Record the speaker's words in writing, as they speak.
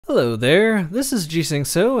Hello there, this is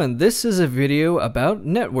GSyncSo, and this is a video about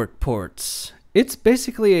network ports. It's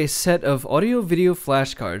basically a set of audio-video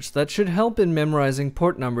flashcards that should help in memorizing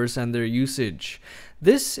port numbers and their usage.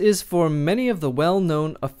 This is for many of the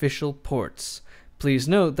well-known official ports. Please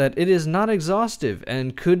note that it is not exhaustive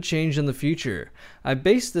and could change in the future. I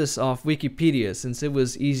based this off Wikipedia since it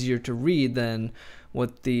was easier to read than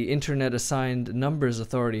what the Internet Assigned Numbers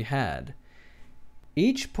Authority had.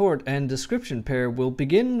 Each port and description pair will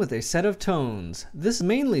begin with a set of tones. This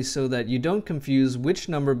mainly so that you don't confuse which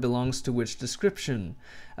number belongs to which description.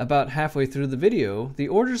 About halfway through the video, the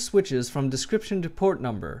order switches from description to port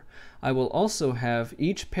number. I will also have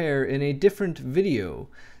each pair in a different video,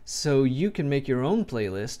 so you can make your own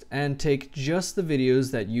playlist and take just the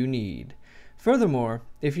videos that you need. Furthermore,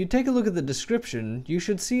 if you take a look at the description, you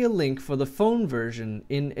should see a link for the phone version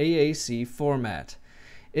in AAC format.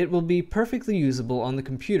 It will be perfectly usable on the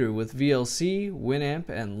computer with VLC, Winamp,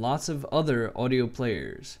 and lots of other audio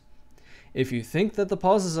players. If you think that the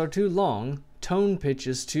pauses are too long, tone pitch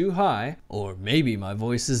is too high, or maybe my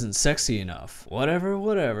voice isn't sexy enough,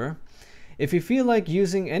 whatever. If you feel like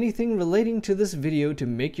using anything relating to this video to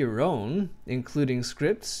make your own, including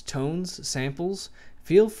scripts, tones, samples,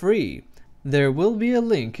 feel free. There will be a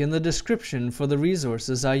link in the description for the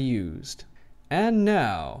resources I used. And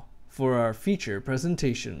now, for our feature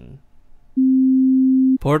presentation.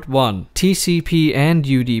 Port 1. TCP and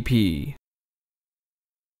UDP.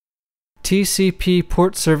 TCP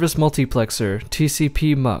Port Service Multiplexer,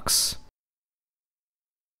 TCP MUX.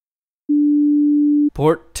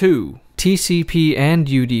 Port 2. TCP and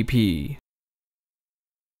UDP.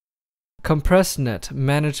 CompressNet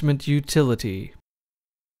Management Utility.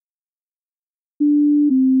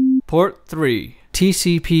 Port 3.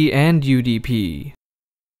 TCP and UDP.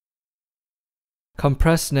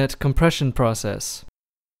 CompressNet Compression Process.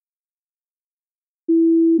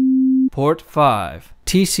 Port 5.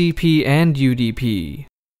 TCP and UDP.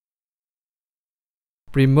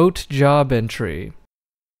 Remote Job Entry.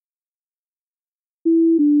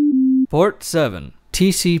 Port 7.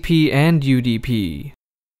 TCP and UDP.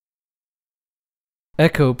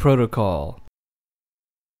 Echo Protocol.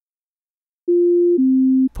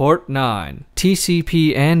 Port 9.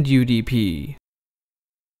 TCP and UDP.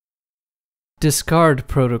 Discard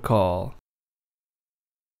Protocol.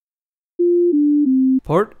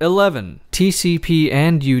 Port 11. TCP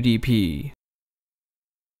and UDP.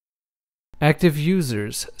 Active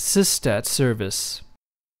Users Systat Service.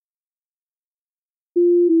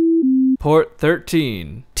 Port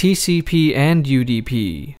 13. TCP and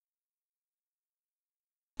UDP.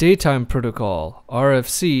 Daytime Protocol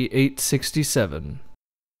RFC 867.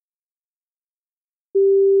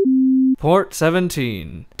 Port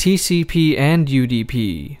 17. TCP and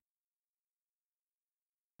UDP.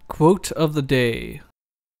 Quote of the day.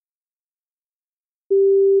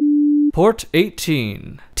 Port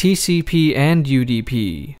 18. TCP and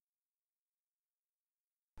UDP.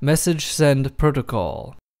 Message Send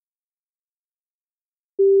Protocol.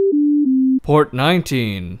 Port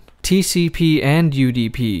 19. TCP and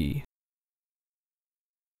UDP.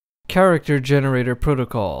 Character Generator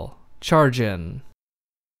Protocol, CharGen.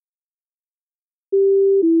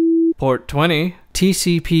 Port 20.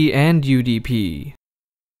 TCP and UDP.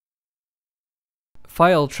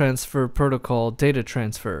 File Transfer Protocol Data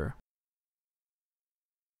Transfer.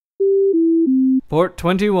 Port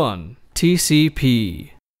 21.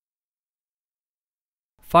 TCP.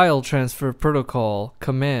 File Transfer Protocol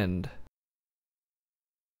Command.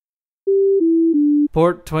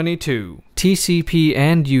 Port 22. TCP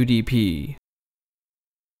and UDP.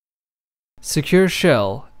 Secure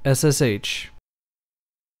Shell SSH.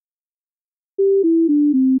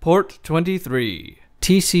 Port 23.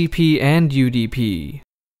 TCP and UDP.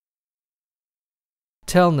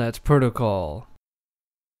 Telnet Protocol.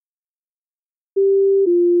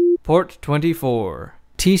 Port 24.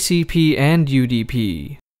 TCP and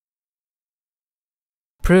UDP.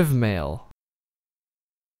 PrivMail.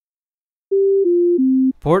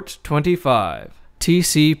 Port 25.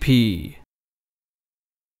 TCP.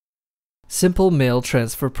 Simple Mail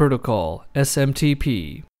Transfer Protocol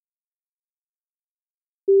SMTP.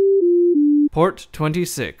 Port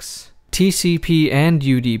 26. TCP and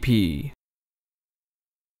UDP.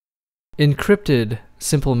 Encrypted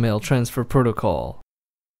Simple Mail Transfer Protocol.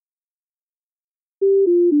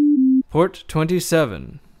 Port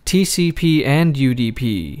 27. TCP and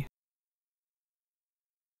UDP.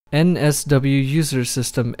 NSW User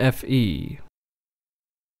System FE.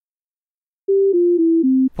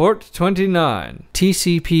 Port 29.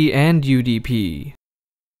 TCP and UDP.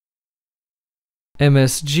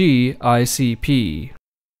 MSG ICP.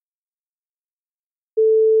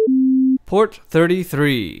 Port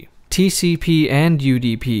 33, TCP and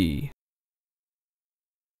UDP.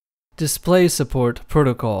 Display Support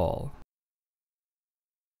Protocol.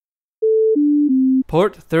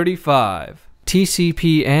 Port 35,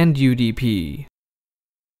 TCP and UDP.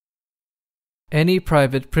 Any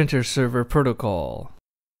private printer server protocol.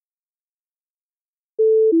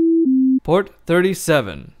 Port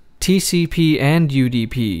 37, TCP and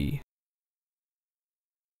UDP.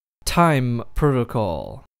 Time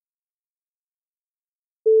Protocol.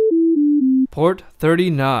 Port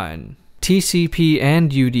 39, TCP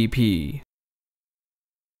and UDP.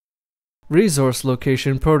 Resource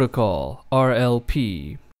Location Protocol,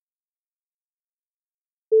 RLP.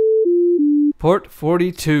 Port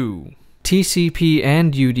 42, TCP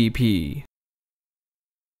and UDP.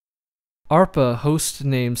 ARPA Host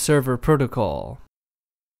Name Server Protocol.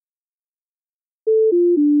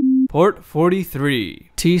 Port 43,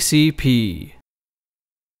 TCP.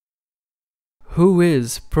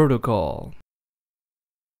 Whois Protocol.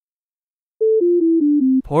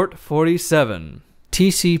 Port 47,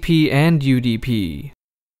 TCP and UDP.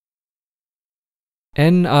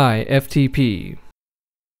 NIFTP.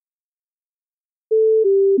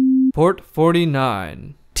 Port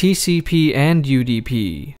 49, TCP and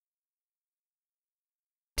UDP.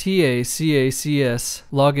 TACACS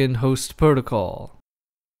Login Host Protocol.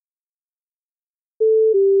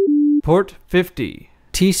 Port 50,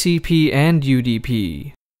 TCP and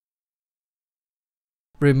UDP.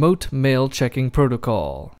 Remote Mail Checking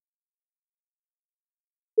Protocol.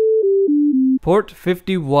 Port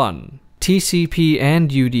 51, TCP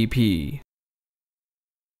and UDP.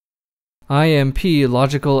 IMP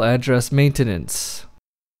Logical Address Maintenance.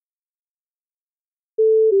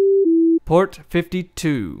 Port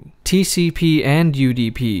 52, TCP and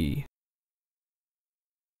UDP.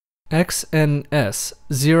 XNS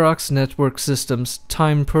Xerox Network Systems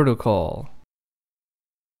Time Protocol.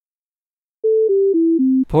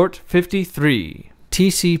 Port 53,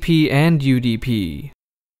 TCP and UDP.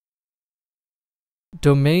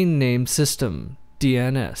 Domain Name System,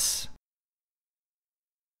 DNS.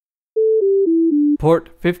 Port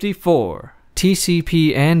 54,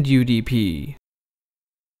 TCP and UDP.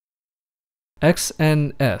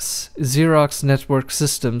 XNS Xerox Network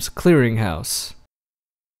Systems Clearinghouse.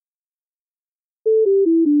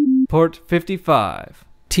 Port 55,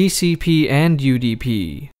 TCP and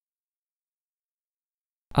UDP.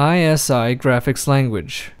 ISI Graphics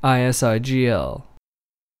Language, ISIGL.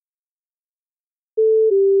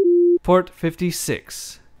 Port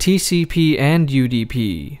 56, TCP and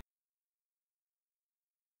UDP.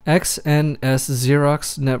 XNS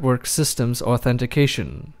Xerox Network Systems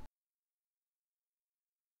Authentication.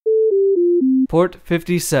 Port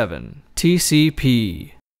 57,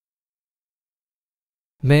 TCP.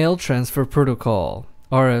 Mail Transfer Protocol,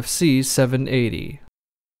 RFC 780.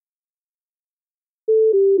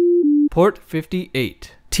 Port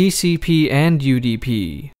 58, TCP and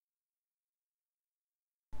UDP.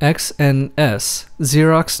 XNS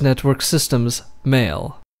Xerox Network Systems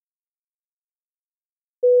Mail.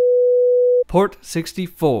 Port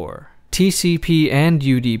 64, TCP and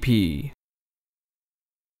UDP.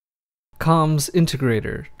 Comms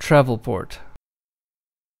Integrator Travelport.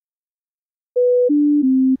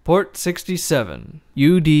 Port 67,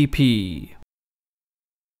 UDP.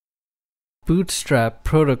 Bootstrap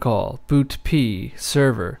Protocol, BootP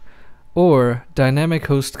Server, or Dynamic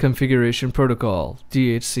Host Configuration Protocol,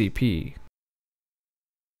 DHCP.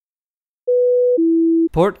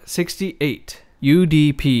 Port 68,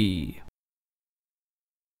 UDP.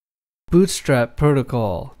 Bootstrap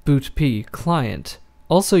Protocol, BootP Client,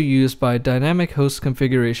 also used by Dynamic Host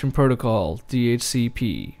Configuration Protocol,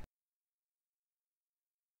 DHCP.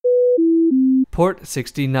 Port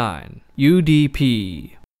 69,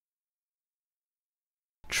 UDP.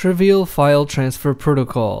 Trivial File Transfer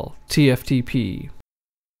Protocol, TFTP.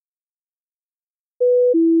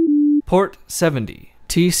 Port 70,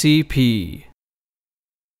 TCP.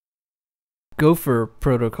 Gopher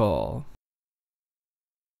Protocol.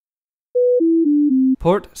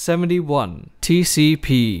 Port 71,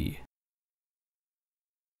 TCP.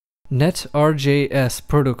 NetRJS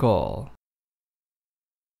Protocol.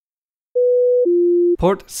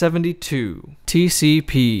 Port 72,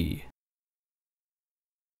 TCP.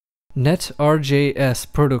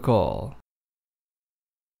 NetRJS Protocol.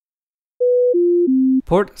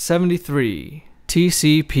 Port 73,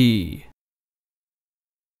 TCP.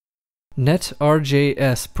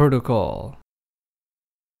 NetRJS Protocol.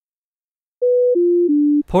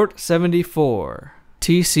 Port 74,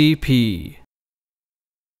 TCP.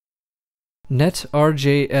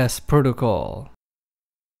 NetRJS Protocol.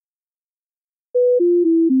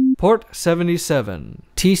 Port 77,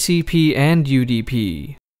 TCP and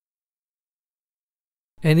UDP.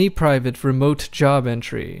 Any private remote job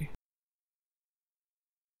entry.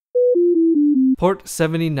 Port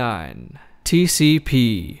 79,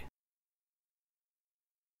 TCP.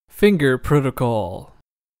 Finger protocol.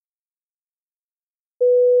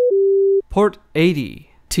 Port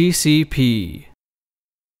 80, TCP.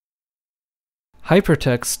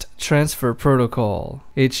 Hypertext Transfer Protocol,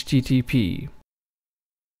 HTTP.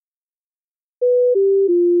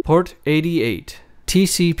 Port 88,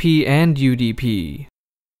 TCP and UDP.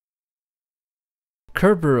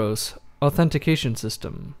 Kerberos Authentication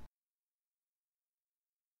System.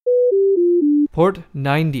 Port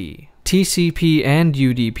 90, TCP and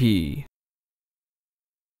UDP.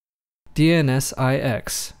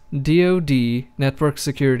 DNSIX, DoD Network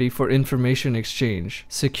Security for Information Exchange,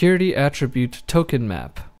 Security Attribute Token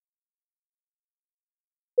Map.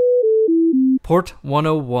 Port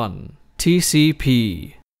 101,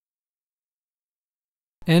 TCP.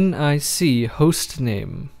 NIC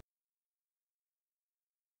hostname.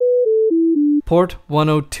 Port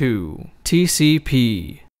 102,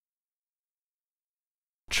 TCP.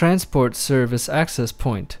 Transport Service Access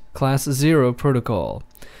Point, Class 0 Protocol,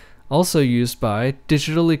 also used by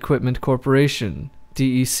Digital Equipment Corporation,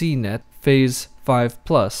 DECnet Phase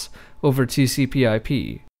 5+, over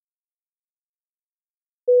TCP/IP.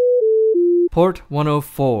 Port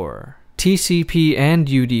 104, TCP and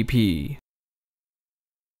UDP.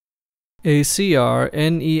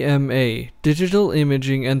 ACR-NEMA, Digital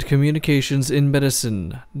Imaging and Communications in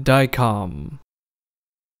Medicine, DICOM.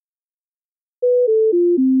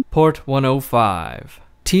 Port 105,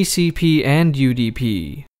 TCP and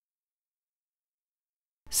UDP.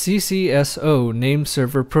 CCSO Name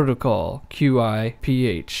Server Protocol,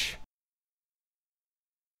 QIPH.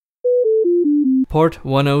 Port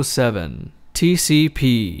 107,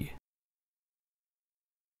 TCP.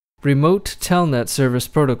 Remote Telnet Service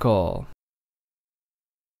Protocol.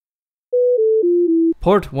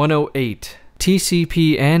 Port 108,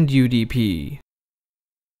 TCP and UDP.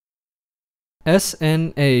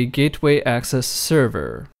 SNA Gateway Access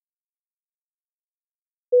Server.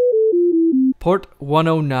 Port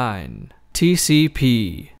 109,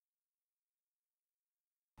 TCP.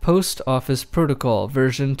 Post Office Protocol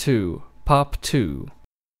version 2, POP2.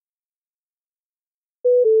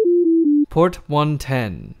 Port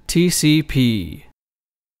 110, TCP.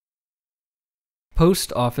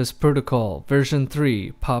 Post Office Protocol version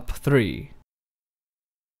 3, POP3.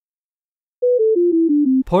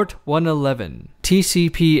 Port 111,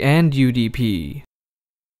 TCP and UDP.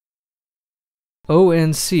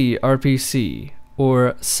 ONC RPC,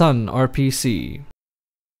 or Sun RPC.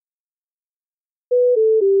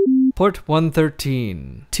 Port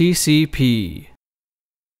 113, TCP.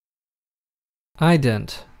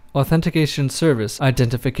 Ident, Authentication Service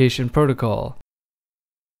Identification Protocol.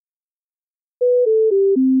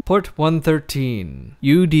 Port 113,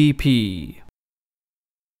 UDP.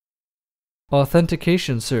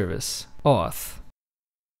 Authentication Service, Auth.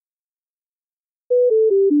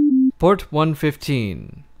 Port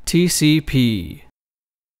 115, TCP.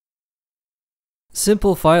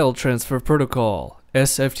 Simple File Transfer Protocol,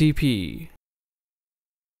 SFTP.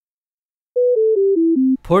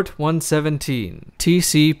 Port 117,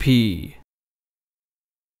 TCP.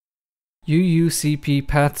 UUCP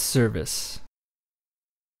Path Service.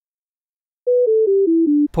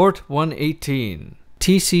 Port 118,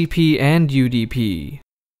 TCP and UDP.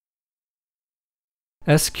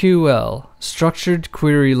 SQL, Structured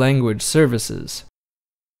Query Language Services.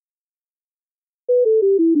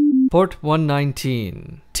 Port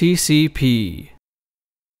 119, TCP.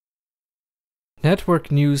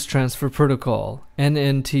 Network News Transfer Protocol,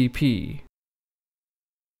 NNTP.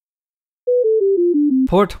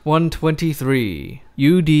 Port 123,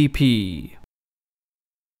 UDP.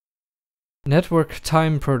 Network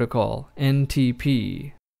Time Protocol,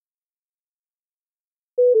 NTP.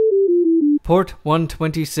 Port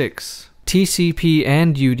 126, TCP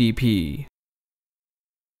and UDP.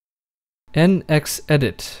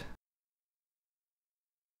 NXEdit.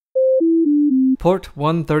 Port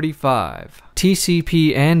 135,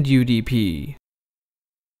 TCP and UDP.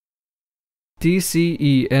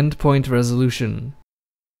 DCE Endpoint Resolution.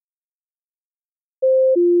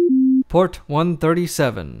 Port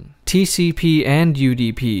 137, TCP and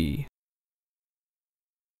UDP.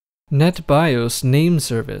 NetBIOS Name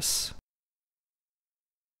Service.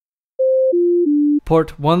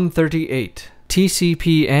 Port 138,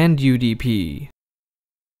 TCP and UDP.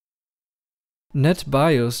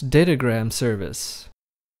 NetBIOS Datagram Service.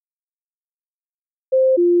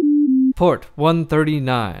 Port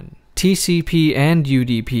 139, TCP and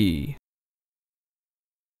UDP.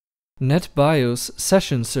 NetBIOS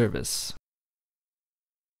Session Service.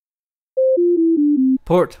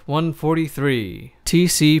 Port 143,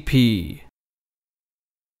 TCP.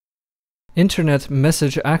 Internet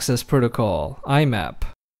Message Access Protocol, IMAP.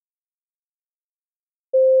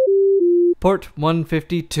 Port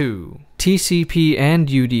 152, TCP and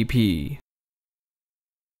UDP.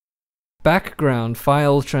 Background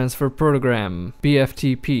File Transfer Program,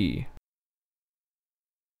 BFTP.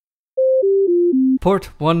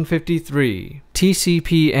 Port 153,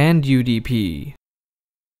 TCP and UDP.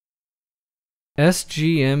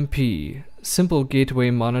 SGMP, Simple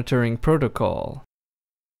Gateway Monitoring Protocol.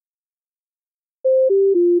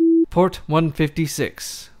 Port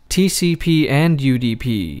 156, TCP and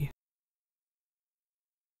UDP.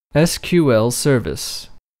 SQL Service.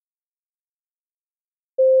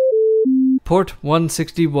 Port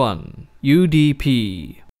 161,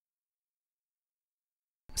 UDP.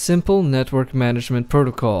 Simple Network Management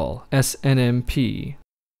Protocol, SNMP.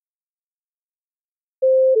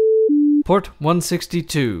 Port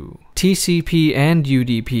 162, TCP and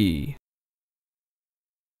UDP.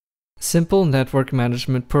 Simple Network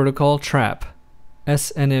Management Protocol TRAP,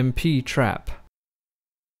 SNMP TRAP.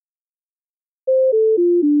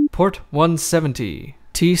 Port 170,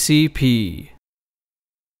 TCP.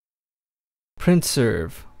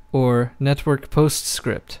 PrintServe, or Network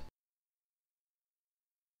PostScript.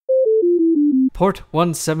 Port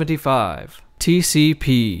 175,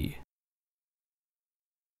 TCP.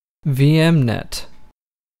 VMNet.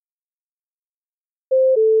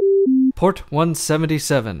 Port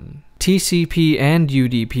 177, TCP and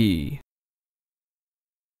UDP.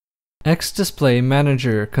 XDisplay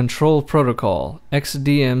Manager Control Protocol,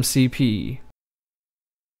 XDMCP.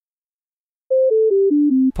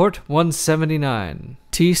 Port 179,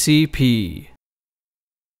 TCP.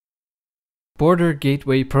 Border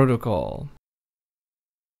Gateway Protocol.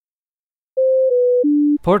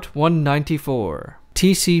 Port 194,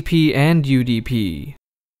 TCP and UDP.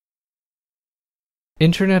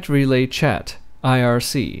 Internet Relay Chat,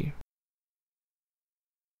 IRC.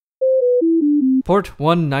 Port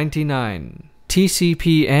 199,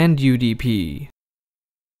 TCP and UDP.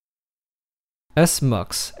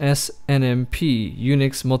 SMUX, SNMP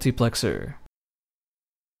Unix Multiplexer.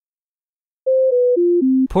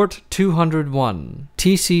 Port 201,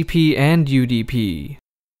 TCP and UDP.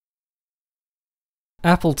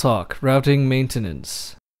 AppleTalk Routing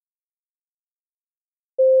Maintenance.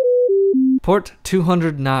 Port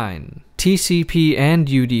 209, TCP and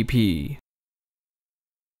UDP.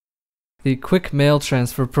 The Quick Mail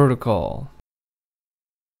Transfer Protocol.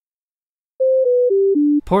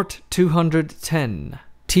 Port 210,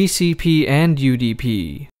 TCP and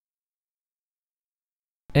UDP.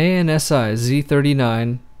 ANSI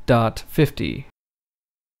Z39.50.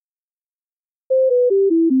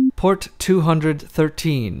 Port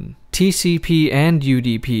 213, TCP and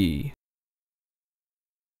UDP.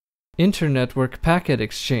 Internetwork Packet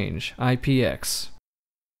Exchange, IPX.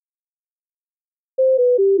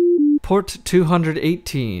 Port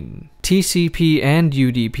 218, TCP and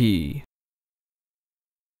UDP.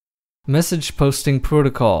 Message Posting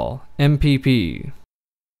Protocol, MPP.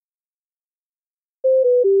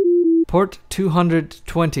 Port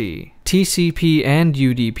 220, TCP and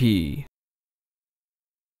UDP.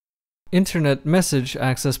 Internet Message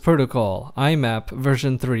Access Protocol, IMAP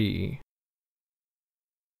version 3.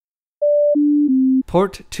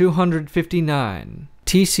 Port 259,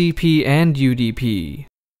 TCP and UDP.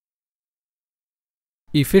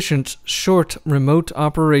 Efficient Short Remote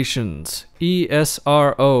Operations,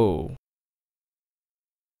 ESRO.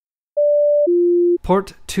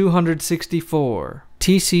 Port 264,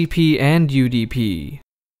 TCP and UDP.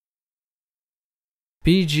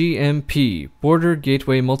 BGMP, Border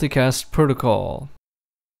Gateway Multicast Protocol.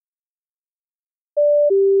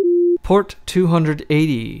 Port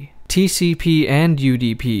 280, TCP and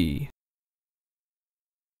UDP.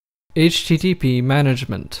 HTTP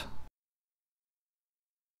Management.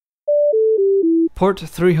 Port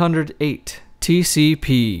 308,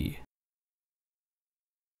 TCP.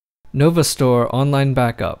 Novastore Online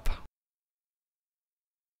Backup.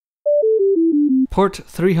 Port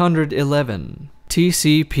 311,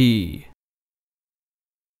 TCP.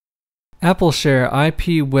 AppleShare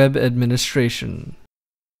IP Web Administration.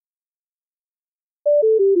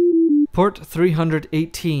 Port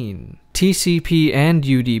 318, TCP and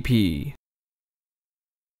UDP.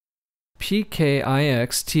 PKIX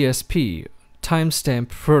TSP, Timestamp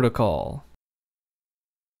Protocol.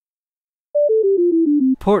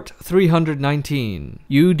 Port 319,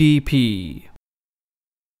 UDP.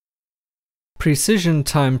 Precision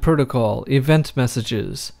Time Protocol event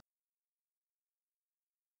messages.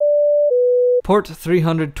 Port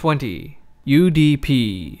 320,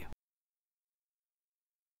 UDP.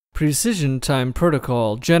 Precision Time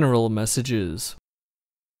Protocol general messages.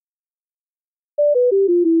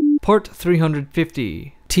 Port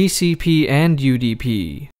 350, TCP and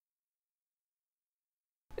UDP.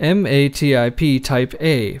 MATIP Type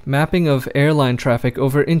A, mapping of airline traffic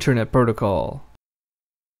over Internet Protocol.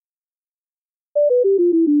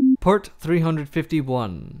 Port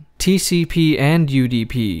 351, TCP and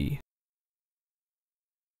UDP.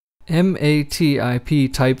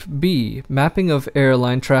 MATIP Type B, mapping of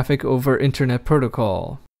airline traffic over Internet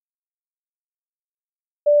Protocol.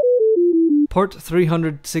 Port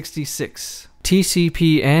 366,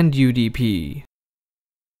 TCP and UDP.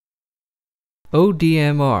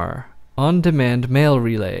 ODMR, On-Demand Mail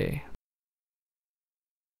Relay.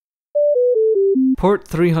 Port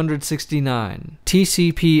 369,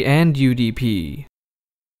 TCP and UDP.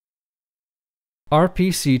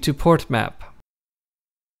 RPC to port map.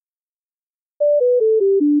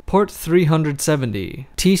 Port 370,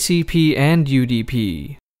 TCP and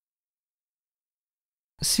UDP.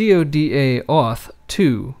 CODA Auth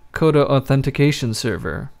 2, CODA Authentication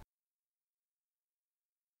Server.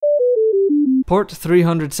 Port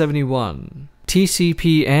 371,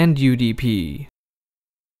 TCP and UDP.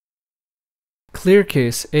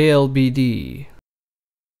 Clearcase ALBD.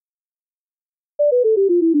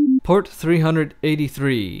 Port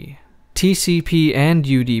 383, TCP and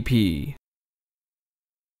UDP.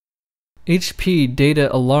 HP Data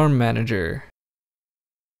Alarm Manager.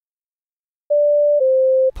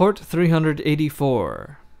 Port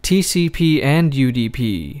 384, TCP and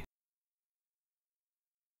UDP.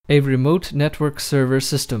 A remote network server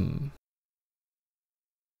system.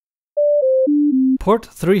 Port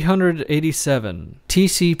 387,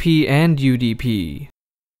 TCP and UDP.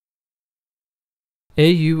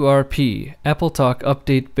 AURP, AppleTalk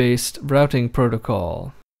Update-based routing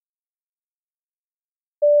protocol.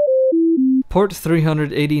 Port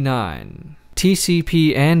 389,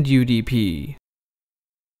 TCP and UDP.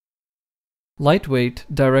 Lightweight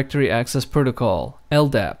Directory Access Protocol,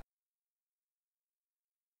 LDAP.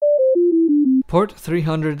 Port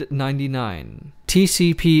 399,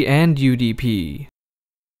 TCP and UDP.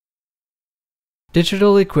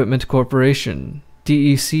 Digital Equipment Corporation,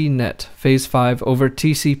 DEC-Net, Phase 5 over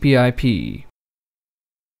TCP/IP.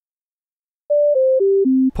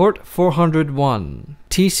 Port 401,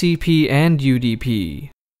 TCP and UDP.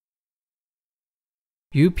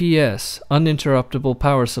 UPS, Uninterruptible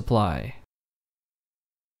Power Supply.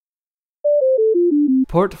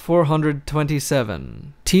 Port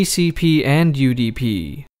 427, TCP and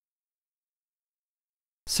UDP.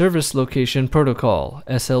 Service Location Protocol,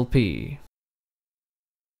 SLP.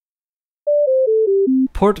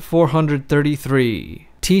 Port 433,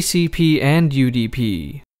 TCP and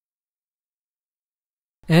UDP.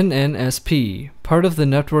 NNSP, part of the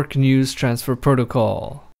Network News Transfer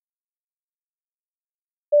Protocol.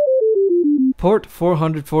 Port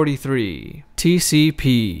 443,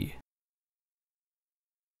 TCP.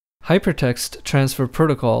 Hypertext Transfer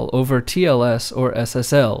Protocol over TLS or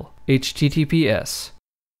SSL, HTTPS.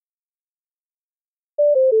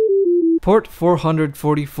 Port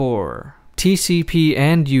 444, TCP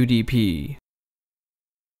and UDP.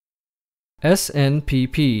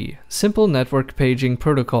 SNPP, Simple Network Paging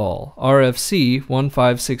Protocol, RFC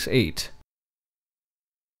 1568.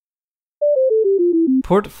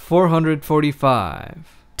 Port 445,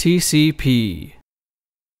 TCP.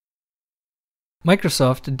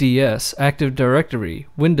 Microsoft DS Active Directory,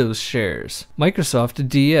 Windows Shares, Microsoft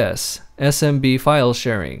DS, SMB File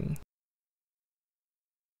Sharing.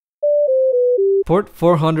 Port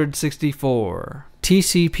 464,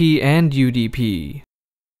 TCP and UDP.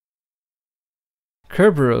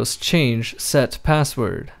 Kerberos Change Set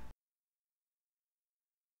Password.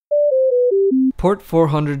 Port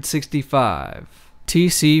 465,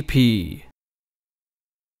 TCP.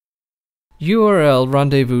 URL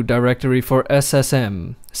Rendezvous Directory for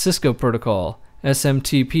SSM, Cisco Protocol,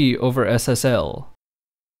 SMTP over SSL.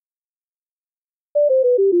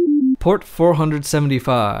 Port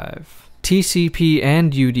 475, TCP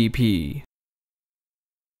and UDP.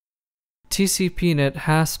 TCPNet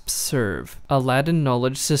HASP Serve, Aladdin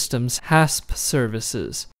Knowledge Systems HASP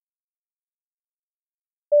Services.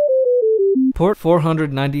 Port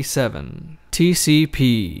 497,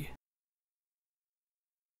 TCP.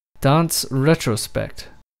 Dance Retrospect.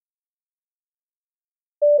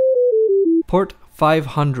 Port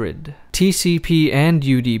 500, TCP and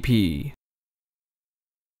UDP.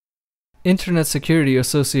 Internet Security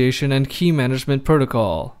Association and Key Management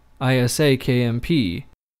Protocol, ISA-KMP.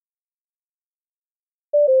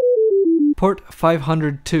 Port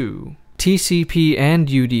 502, TCP and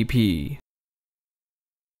UDP.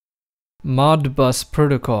 Modbus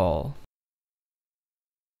protocol.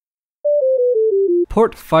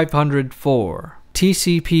 Port 504,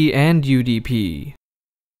 TCP and UDP.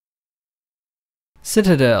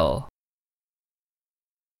 Citadel.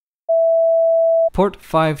 Port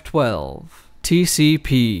 512,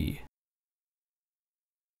 TCP.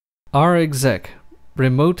 RExec,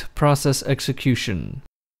 remote process execution.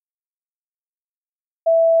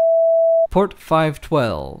 Port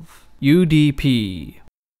 512, UDP.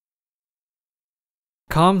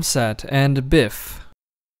 ComSat and BIF.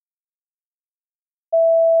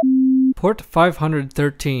 Port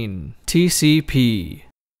 513, TCP.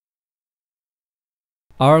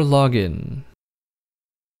 RLogin.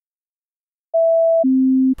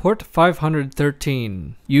 Port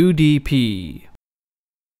 513, UDP.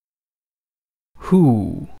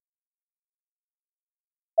 Who.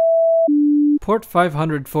 Port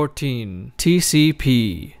 514,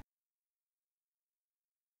 TCP.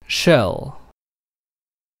 Shell.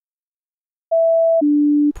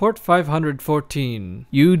 Port 514,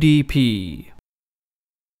 UDP.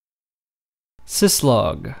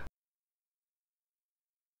 Syslog.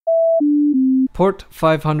 Port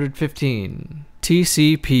 515,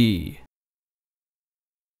 TCP.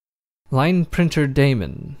 Line printer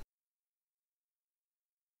daemon.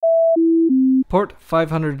 Port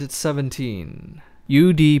 517,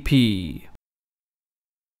 UDP.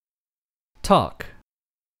 Talk.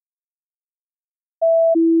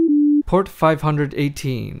 Port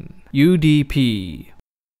 518, UDP.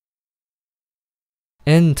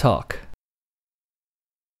 NTalk.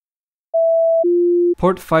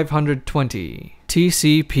 Port 520,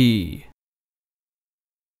 TCP.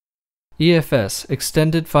 EFS,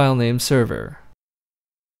 Extended File Name Server.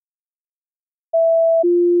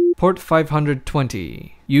 Port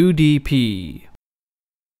 520, UDP.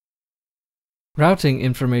 Routing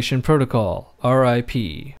Information Protocol,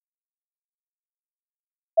 RIP.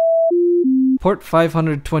 Port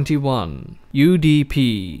 521,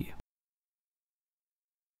 UDP.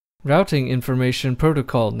 Routing Information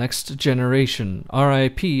Protocol Next Generation,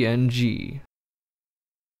 RIP-NG.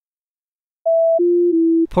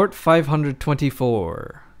 Port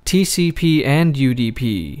 524, TCP and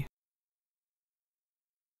UDP.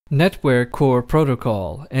 Network Core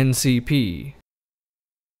Protocol, NCP.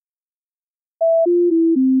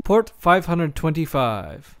 Port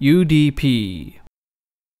 525, UDP.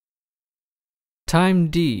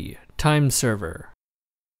 TimeD, Time Server.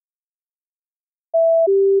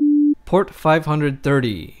 Port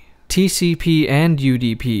 530, TCP and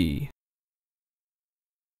UDP.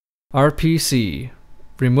 RPC,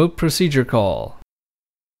 Remote Procedure Call.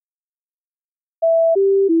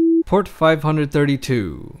 Port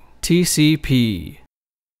 532, TCP.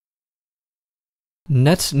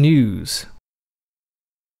 Net News.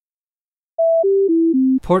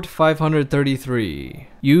 Port 533,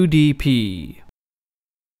 UDP.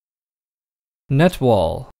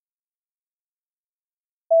 NetWall.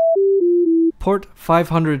 Port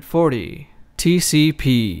 540,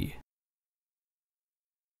 TCP.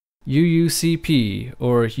 UUCP,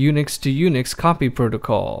 or Unix to Unix Copy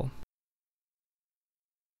Protocol.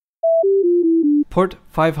 Port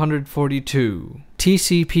 542,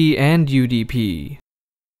 TCP and UDP.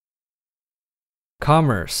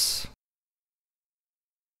 Commerce.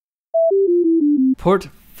 Port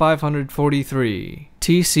 543,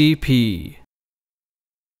 TCP.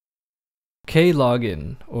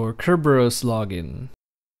 Klogin, or Kerberos login.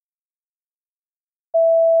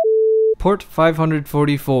 Port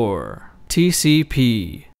 544,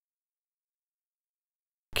 TCP.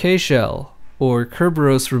 Kshell, or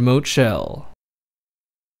Kerberos Remote Shell.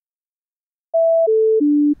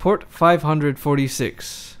 Port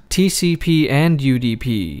 546, TCP and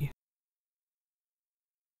UDP.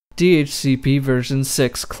 DHCP version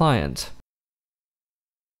 6 client.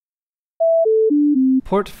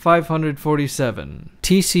 Port 547,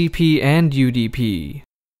 TCP and UDP.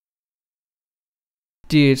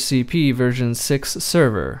 DHCP version 6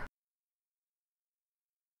 server.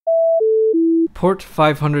 Port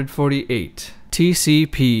 548,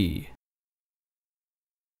 TCP.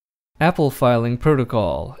 Apple Filing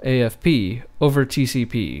Protocol, AFP, over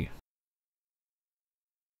TCP.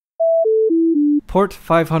 Port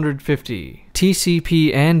 550,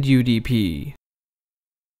 TCP and UDP.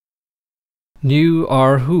 New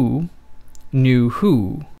RWho, new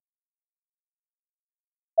who.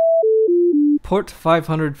 Port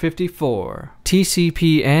 554,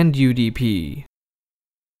 TCP and UDP.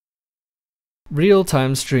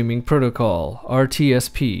 Real-time Streaming Protocol,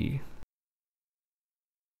 RTSP.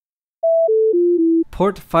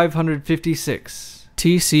 Port 556,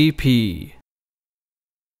 TCP.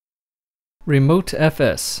 Remote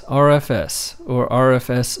FS, RFS, or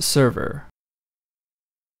RFS server.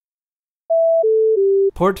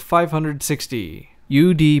 Port 560,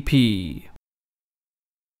 UDP.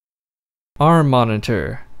 R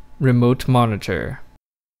monitor, remote monitor.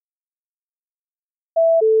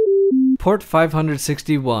 Port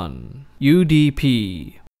 561,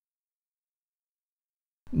 UDP.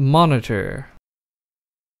 Monitor.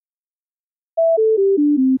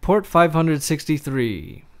 Port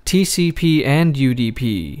 563, TCP and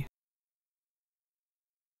UDP.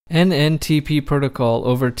 NNTP protocol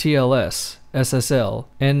over TLS, SSL,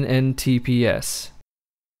 NNTPS.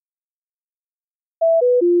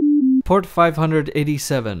 Port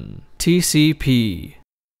 587, TCP.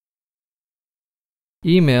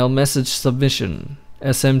 Email message submission,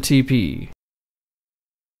 SMTP.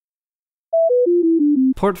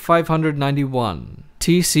 Port 591,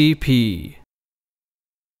 TCP.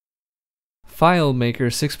 FileMaker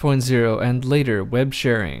 6.0 and later web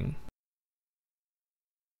sharing.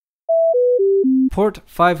 Port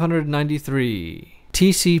 593,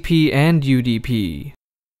 TCP and UDP.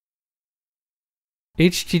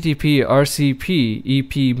 HTTP RCP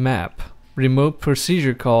EP map, remote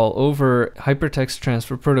procedure call over hypertext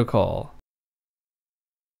transfer protocol.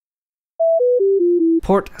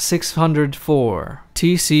 Port 604,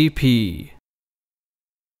 TCP.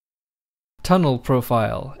 Tunnel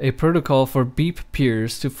profile, a protocol for beep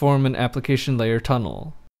peers to form an application layer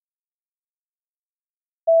tunnel.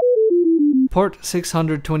 Port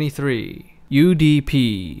 623,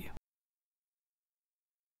 UDP.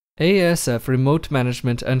 ASF Remote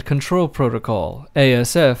Management and Control Protocol,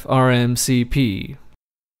 ASF RMCP.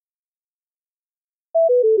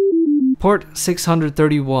 Port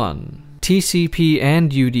 631, TCP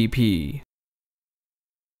and UDP.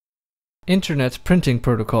 Internet Printing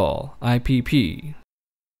Protocol, IPP.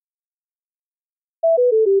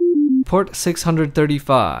 Port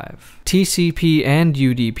 635, TCP and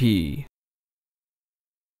UDP.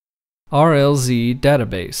 RLZ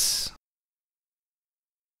Database.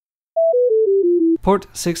 Port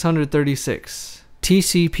 636,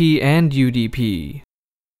 TCP and UDP.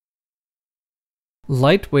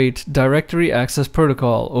 Lightweight Directory Access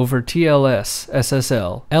Protocol over TLS,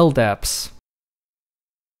 SSL, LDAPs.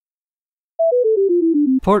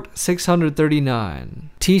 Port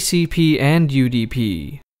 639, TCP and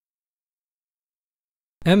UDP.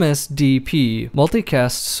 MSDP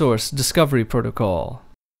Multicast Source Discovery Protocol.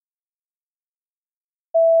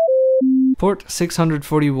 Port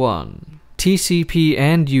 641, TCP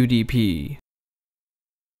and UDP.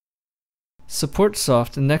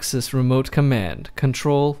 SupportSoft Nexus Remote Command,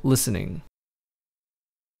 Control, Listening.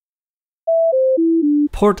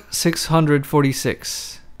 Port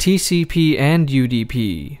 646, TCP and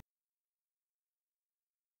UDP.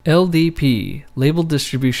 LDP, Label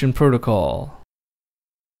Distribution Protocol.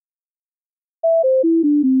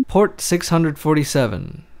 Port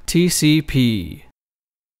 647, TCP.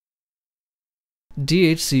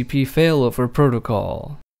 DHCP Failover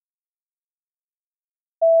Protocol.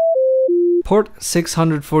 Port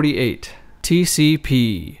 648,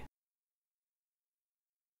 TCP.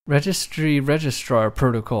 Registry Registrar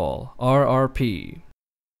Protocol, RRP.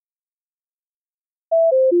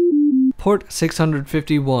 Port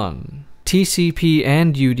 651, TCP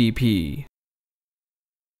and UDP.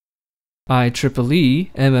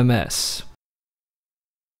 IEEE MMS.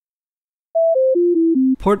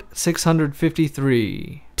 Port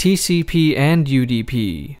 653, TCP and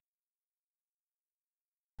UDP.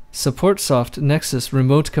 SupportSoft Nexus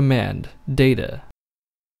Remote Command, Data.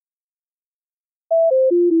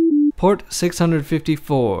 Port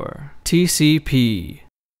 654, TCP.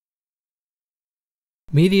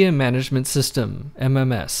 Media Management System,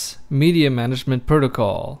 MMS, Media Management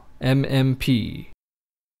Protocol, MMP.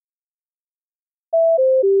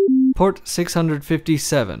 Port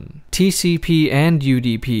 657, TCP and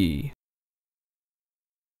UDP.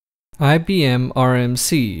 IBM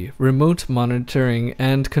RMC, Remote Monitoring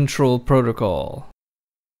and Control Protocol.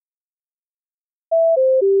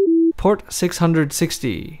 Port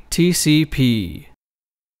 660, TCP.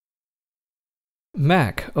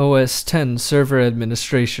 Mac OS X Server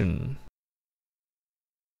Administration.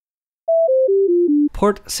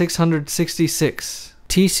 Port 666,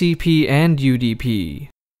 TCP and UDP.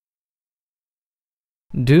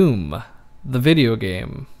 Doom, the video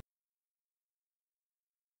game.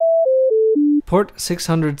 Port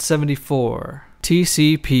 674,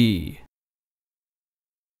 TCP.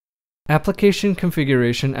 Application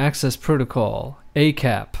Configuration Access Protocol,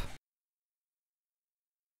 ACAP.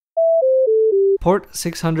 Port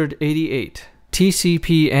 688,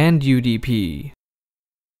 TCP and UDP.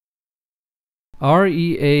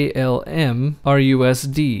 REALM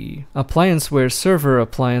RUSD, Applianceware Server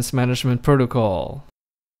Appliance Management Protocol.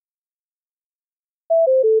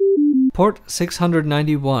 Port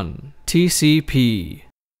 691, TCP.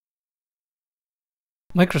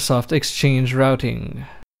 Microsoft Exchange Routing.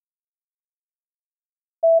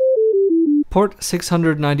 Port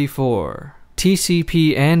 694,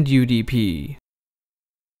 TCP and UDP.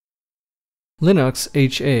 Linux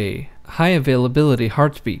HA, High Availability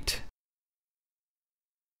Heartbeat.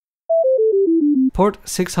 Port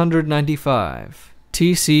 695,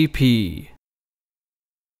 TCP.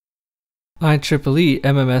 IEEE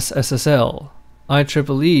MMS SSL,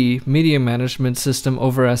 IEEE Media Management System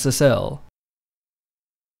over SSL.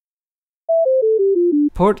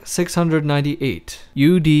 Port 698,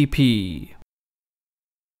 UDP.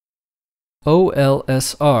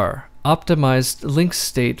 OLSR, Optimized Link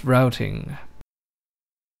State Routing.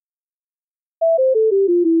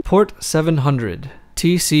 Port 700,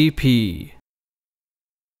 TCP.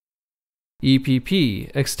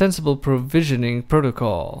 EPP, Extensible Provisioning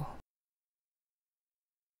Protocol.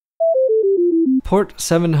 Port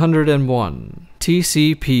 701,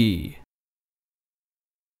 TCP.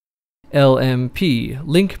 LMP,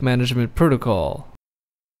 Link Management Protocol.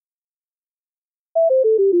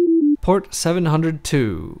 Port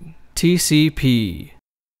 702, TCP.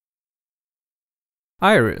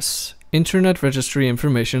 IRIS, Internet Registry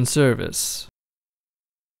Information Service.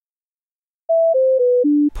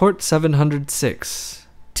 Port 706,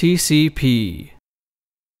 TCP.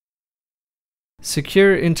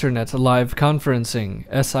 Secure Internet Live Conferencing,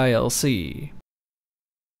 SILC.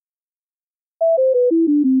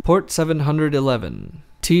 Port 711,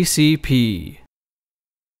 TCP.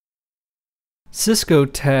 Cisco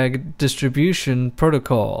Tag Distribution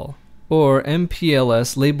Protocol, or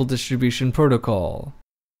MPLS Label Distribution Protocol.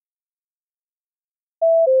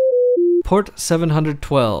 Port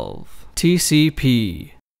 712,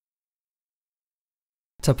 TCP.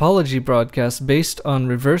 Topology broadcast based on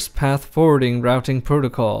Reverse Path Forwarding Routing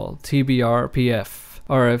Protocol, TBRPF,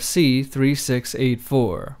 RFC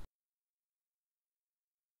 3684.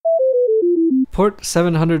 Port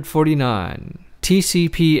 749,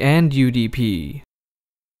 TCP and UDP.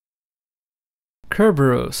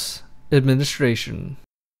 Kerberos, Administration.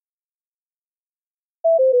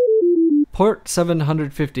 Port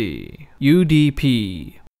 750,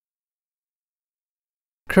 UDP.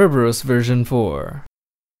 Kerberos version 4.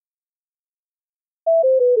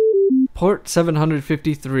 Port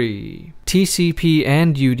 753, TCP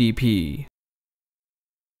and UDP.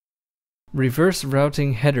 Reverse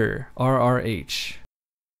Routing Header, RRH.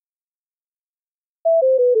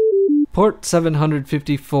 Port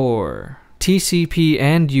 754, TCP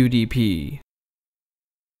and UDP.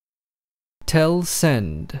 Tel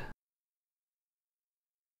Send.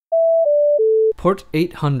 Port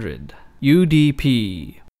 800,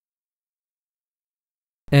 UDP.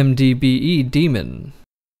 MDBE Daemon.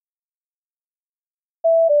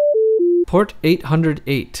 Port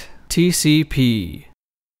 808, TCP.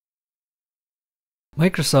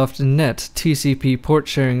 Microsoft Net TCP Port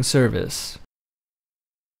Sharing Service.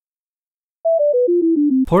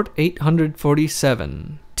 Port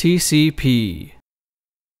 847, TCP.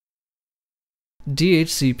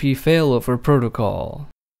 DHCP Failover Protocol.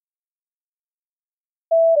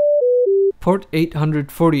 Port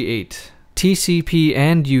 848, TCP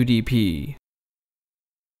and UDP.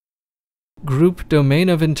 Group Domain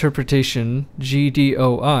of Interpretation,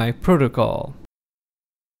 GDOI Protocol.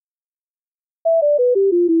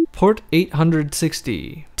 Port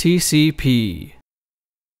 860, TCP.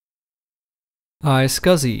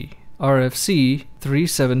 iSCSI, RFC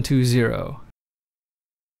 3720.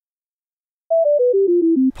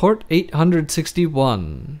 Port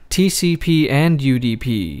 861, TCP and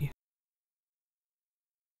UDP.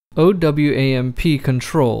 OWAMP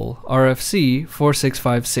Control, RFC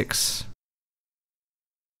 4656.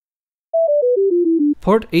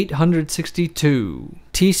 Port 862,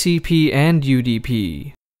 TCP and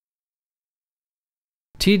UDP.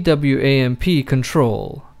 TWAMP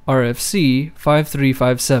Control, RFC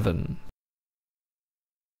 5357.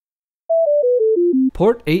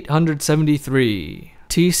 Port 873,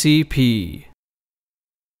 TCP.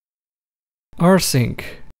 rsync.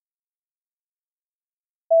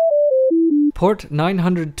 Port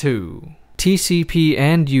 902, TCP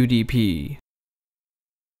and UDP.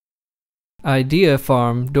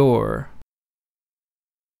 IdeaFarm Door.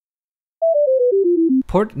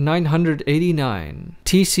 Port 989,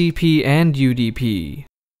 TCP and UDP.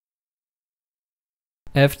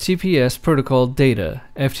 FTPS protocol data,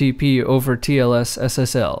 FTP over TLS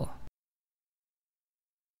SSL.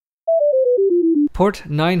 Port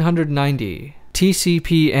 990,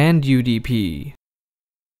 TCP and UDP.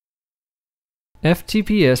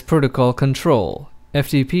 FTPS protocol control,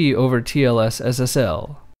 FTP over TLS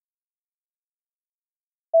SSL.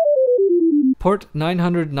 Port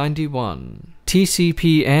 991,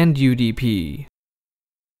 TCP and UDP.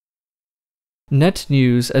 Net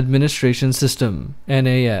News Administration System,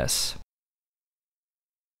 NAS.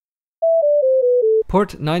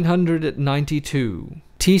 Port 992,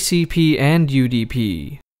 TCP and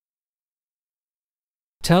UDP.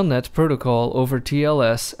 Telnet protocol over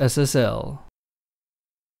TLS SSL.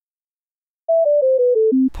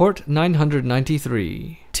 Port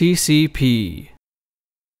 993, TCP.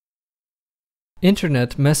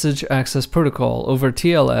 Internet Message Access Protocol over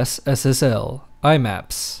TLS SSL,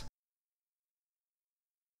 IMAPS.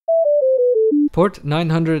 Port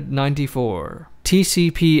 994,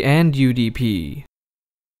 TCP and UDP.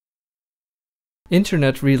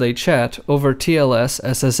 Internet Relay Chat over TLS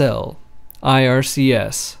SSL,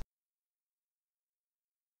 IRCS.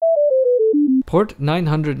 Port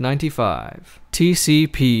 995,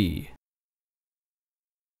 TCP.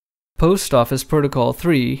 Post Office Protocol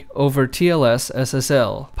 3 over TLS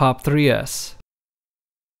SSL, POP3S.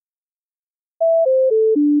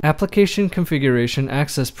 Application Configuration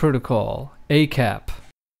Access Protocol, ACAP.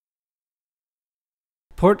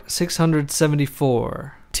 Port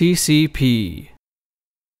 674, TCP.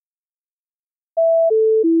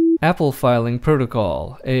 Apple Filing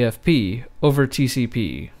Protocol, AFP, over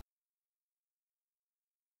TCP.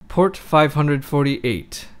 Port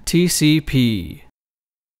 548, TCP.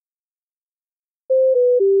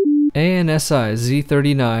 ANSI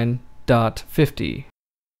Z39.50.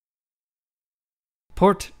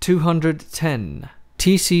 Port 210,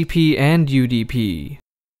 TCP and UDP.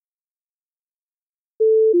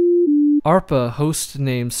 ARPA Host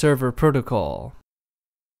Name Server Protocol.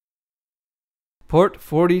 Port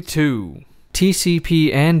 42,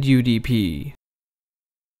 TCP and UDP.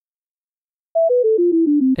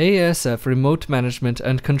 ASF Remote Management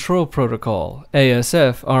and Control Protocol,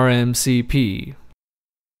 ASF RMCP.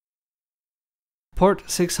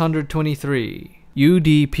 Port 623,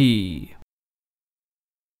 UDP.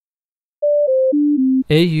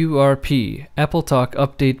 AURP, AppleTalk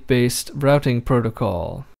Update-Based Routing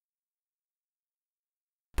Protocol.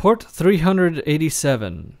 Port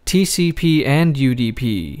 387, TCP and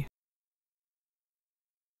UDP.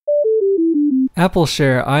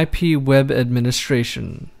 AppleShare IP Web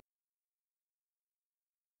Administration.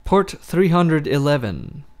 Port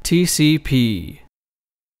 311, TCP.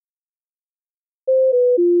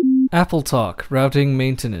 AppleTalk Routing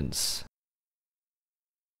Maintenance.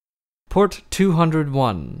 Port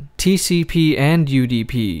 201, TCP and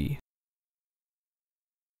UDP.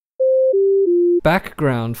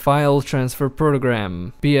 Background File Transfer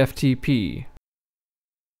Program, BFTP.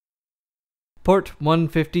 Port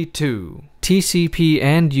 152, TCP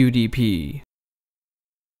and UDP.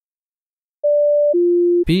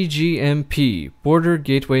 BGMP, Border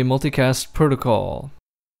Gateway Multicast Protocol.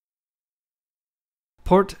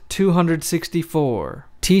 Port 264,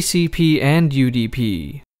 TCP and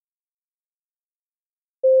UDP.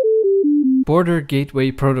 Border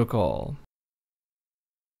Gateway Protocol.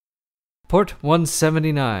 Port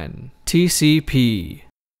 179, TCP.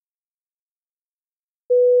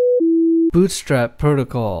 Bootstrap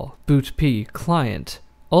Protocol, BootP Client,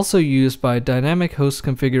 also used by Dynamic Host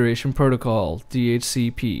Configuration Protocol,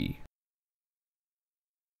 DHCP.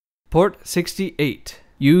 Port 68,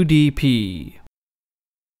 UDP.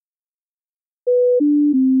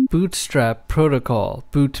 Bootstrap Protocol,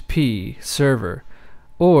 BootP Server,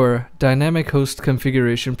 or Dynamic Host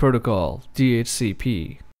Configuration Protocol,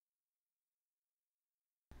 DHCP.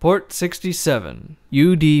 Port 67,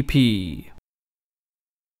 UDP.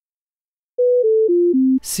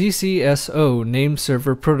 CCSO Name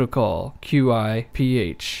Server Protocol,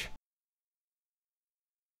 QIPH.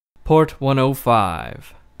 Port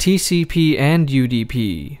 105, TCP and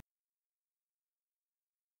UDP.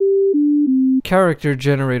 Character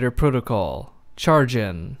Generator Protocol,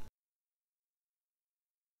 CharGen.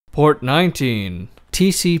 Port 19,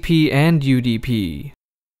 TCP and UDP.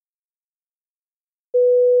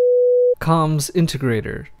 Comms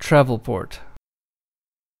Integrator, Travelport.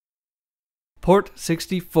 Port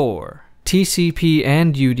 64, TCP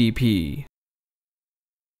and UDP.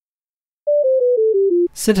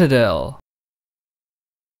 Citadel.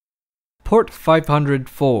 Port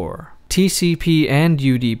 504, TCP and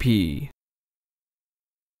UDP.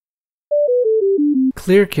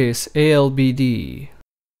 Clearcase ALBD.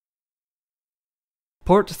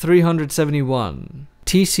 Port 371,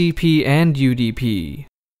 TCP and UDP.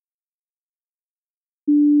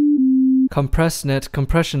 CompressNet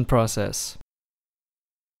compression process.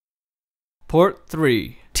 Port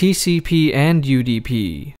 3, TCP and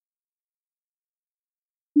UDP.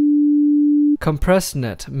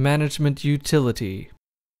 CompressNet management utility.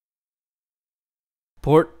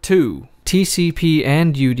 Port 2, TCP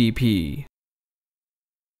and UDP.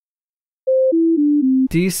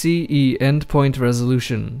 DCE endpoint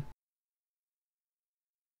resolution.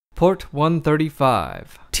 Port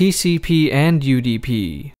 135, TCP and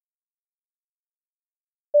UDP.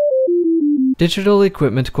 Digital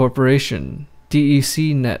Equipment Corporation,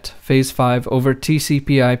 DEC Net, Phase 5 over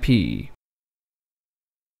TCP/IP.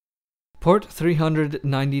 Port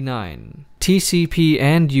 399, TCP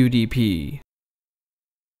and UDP.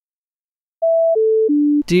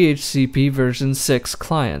 DHCP version 6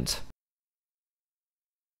 client.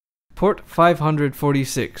 Port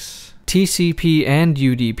 546, TCP and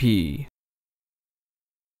UDP.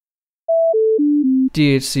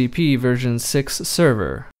 DHCP version 6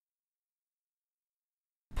 server.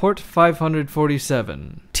 Port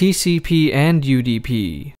 547, TCP and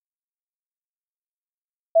UDP.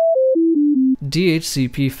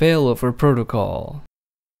 DHCP failover protocol.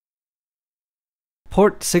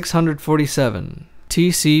 Port 647,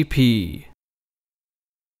 TCP.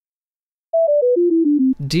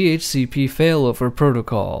 DHCP failover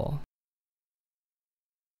protocol.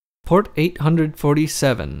 Port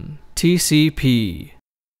 847, TCP.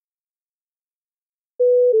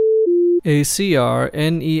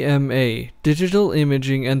 ACR-NEMA, Digital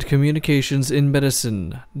Imaging and Communications in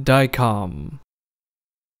Medicine, DICOM.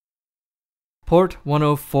 Port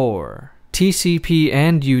 104, TCP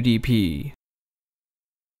and UDP.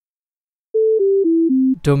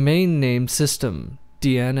 Domain Name System,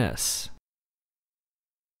 DNS.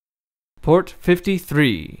 Port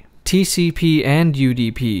 53, TCP and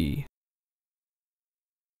UDP.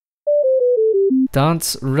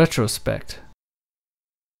 Dance Retrospect.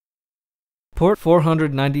 Port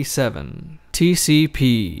 497,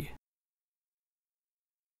 TCP.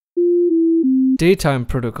 Daytime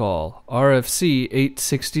Protocol, RFC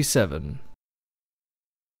 867.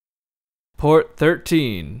 Port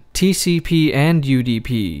 13, TCP and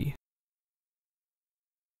UDP.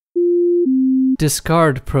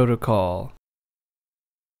 Discard Protocol.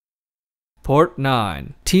 Port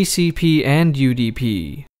 9, TCP and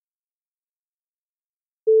UDP.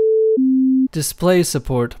 Display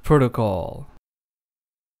Support Protocol.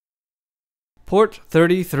 Port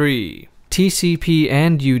 33, TCP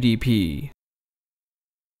and UDP.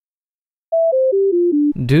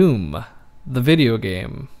 Doom, the video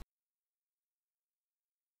game.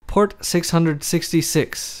 Port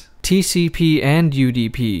 666, TCP and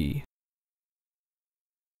UDP.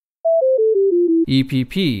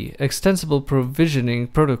 EPP, Extensible Provisioning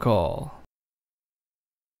Protocol.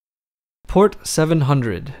 Port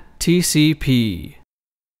 700, TCP.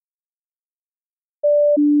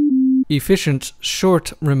 Efficient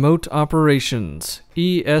Short Remote Operations,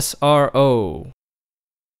 ESRO.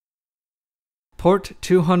 Port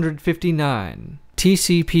 259,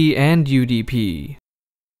 TCP and UDP.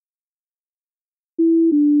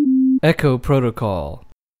 Echo Protocol.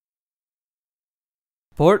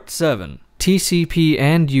 Port 7, TCP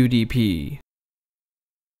and UDP.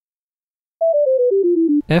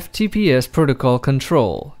 FTPS Protocol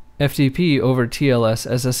Control, FTP over TLS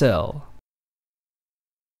SSL.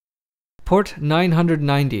 Port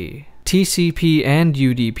 990, TCP and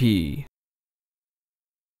UDP.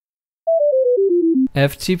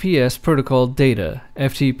 FTPS Protocol Data,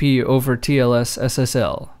 FTP over TLS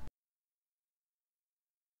SSL.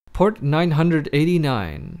 Port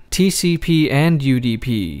 989, TCP and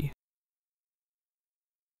UDP.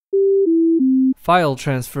 File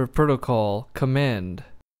Transfer Protocol, Command.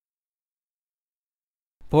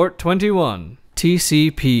 Port 21,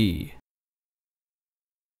 TCP.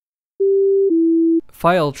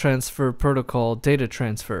 File Transfer Protocol, Data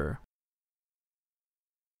Transfer.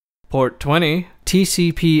 Port 20,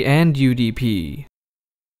 TCP and UDP.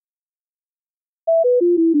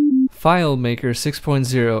 FileMaker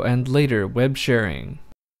 6.0 and later web sharing.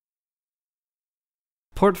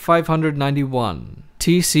 Port 591,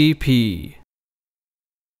 TCP.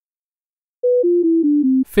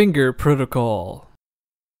 Finger Protocol.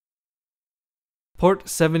 Port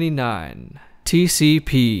 79,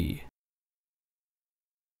 TCP.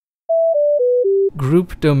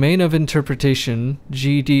 Group Domain of Interpretation,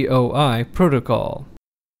 GDOI Protocol.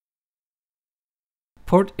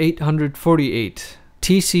 Port 848,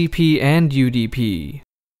 TCP and UDP.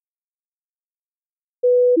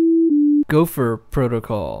 Gopher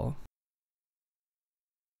Protocol.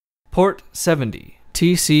 Port 70,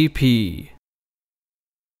 TCP.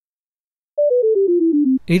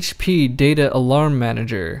 HP Data Alarm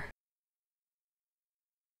Manager.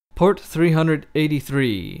 Port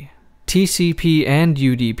 383, TCP and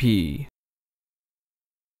UDP.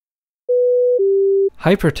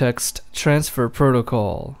 Hypertext Transfer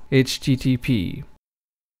Protocol, HTTP.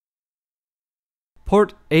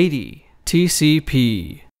 Port 80,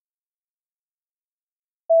 TCP.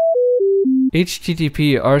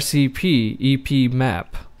 HTTP RCP EP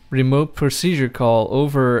map, remote procedure call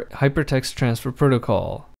over Hypertext Transfer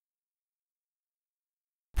Protocol.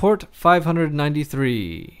 Port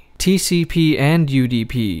 593, TCP and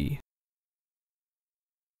UDP.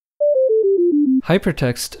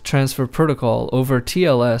 Hypertext Transfer Protocol over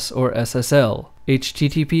TLS or SSL,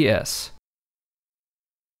 HTTPS.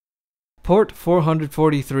 Port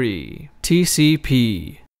 443,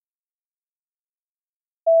 TCP.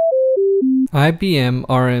 IBM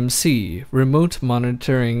RMC, Remote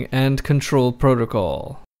Monitoring and Control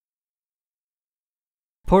Protocol.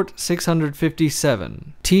 Port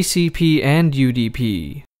 657, TCP and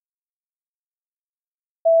UDP.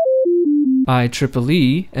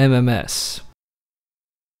 IEEE MMS.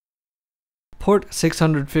 Port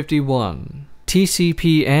 651,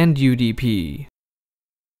 TCP and UDP.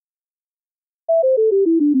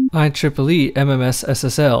 IEEE MMS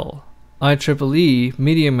SSL, IEEE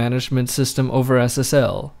Media Management System over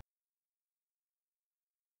SSL.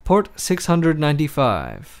 Port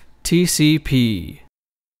 695, TCP.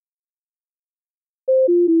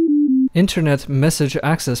 Internet Message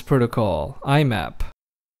Access Protocol, IMAP.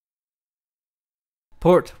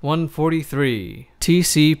 Port 143,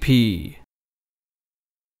 TCP.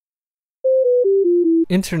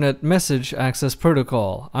 Internet Message Access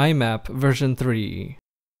Protocol, IMAP version 3.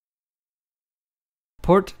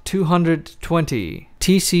 Port 220,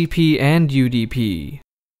 TCP and UDP.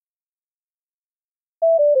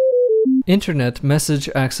 Internet Message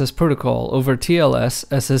Access Protocol over TLS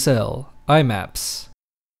SSL, IMAPS.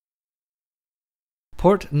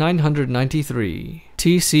 Port 993,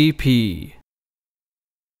 TCP.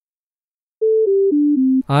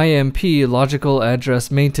 IMP Logical Address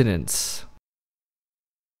Maintenance.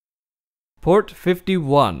 Port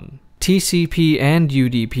 51, TCP and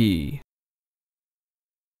UDP.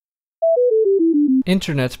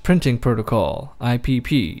 Internet Printing Protocol,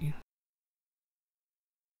 IPP.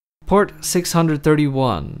 Port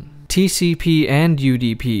 631, TCP and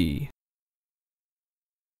UDP.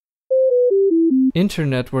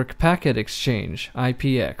 Internetwork Packet Exchange,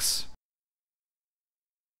 IPX.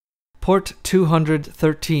 Port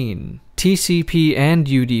 213, TCP and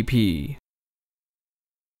UDP.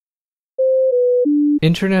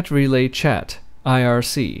 Internet Relay Chat,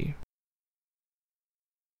 IRC.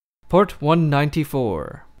 Port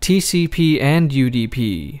 194, TCP and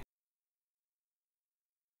UDP.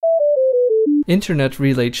 Internet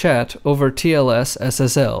Relay Chat over TLS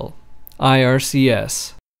SSL,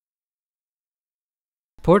 IRCS.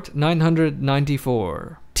 Port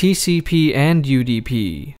 994, TCP and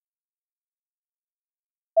UDP.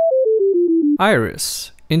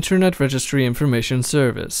 IRIS, Internet Registry Information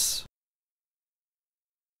Service.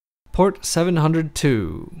 Port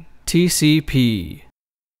 702, TCP.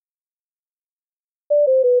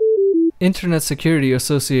 Internet Security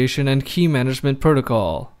Association and Key Management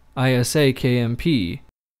Protocol, ISA-KMP.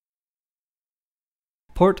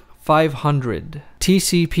 Port 500,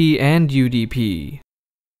 TCP and UDP.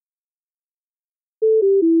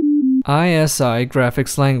 ISI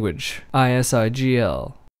Graphics Language,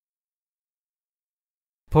 ISIGL.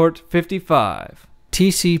 Port 55,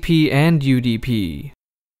 TCP and UDP.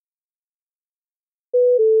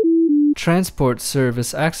 Transport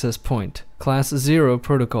Service Access Point, Class 0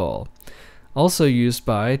 Protocol, also used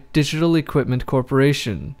by Digital Equipment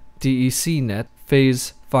Corporation, DECnet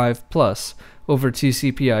Phase 5+, over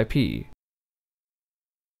TCP/IP.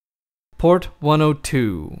 Port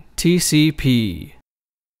 102, TCP.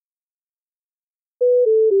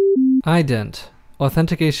 IDENT,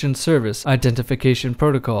 Authentication Service Identification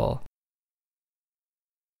Protocol.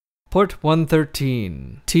 Port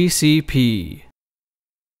 113, TCP.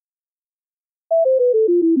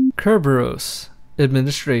 Kerberos,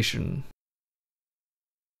 Administration.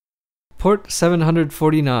 Port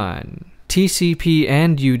 749, TCP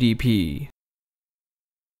and UDP.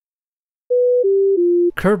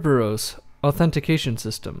 Kerberos Authentication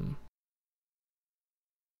System.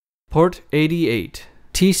 Port 88,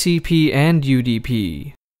 TCP and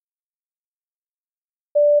UDP.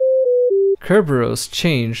 Kerberos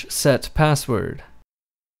Change Set Password.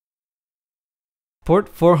 Port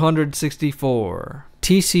 464,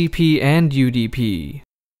 TCP and UDP.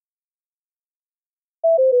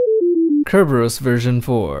 Kerberos version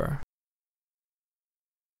 4.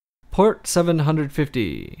 Port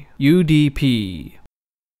 750, UDP.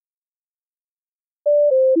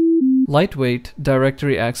 Lightweight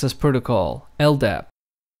Directory Access Protocol, LDAP.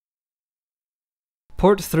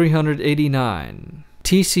 Port 389,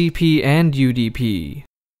 TCP and UDP.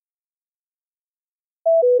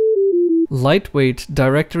 Lightweight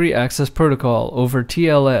Directory Access Protocol over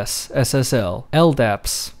TLS, SSL,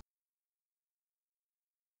 LDAPs.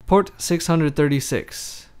 Port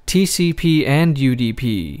 636, TCP and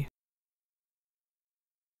UDP.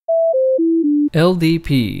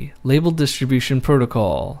 LDP, Label Distribution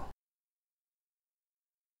Protocol.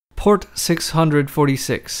 Port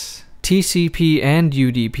 646, TCP and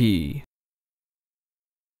UDP.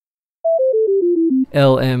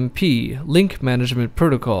 LMP, Link Management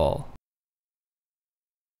Protocol.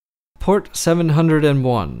 Port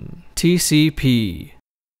 701, TCP.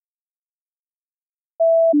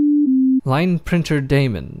 Line Printer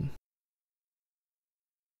Daemon.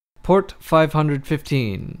 Port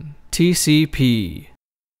 515, TCP.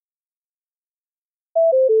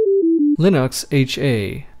 Linux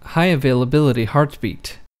HA, High Availability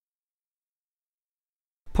Heartbeat.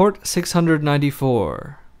 Port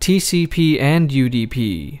 694, TCP and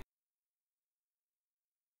UDP.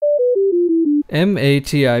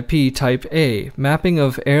 MATIP Type A, Mapping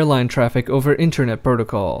of Airline Traffic over Internet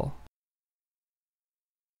Protocol.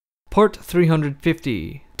 Port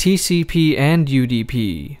 350, TCP and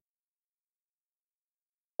UDP.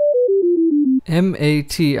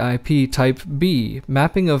 MATIP Type B,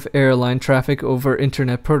 Mapping of Airline Traffic over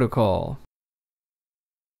Internet Protocol.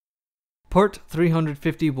 Port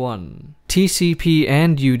 351, TCP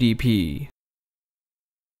and UDP.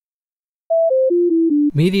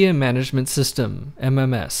 Media Management System,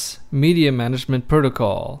 MMS, Media Management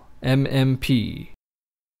Protocol, MMP.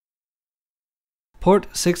 Port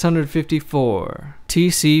 654,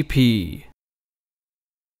 TCP.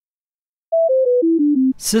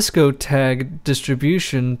 Cisco Tag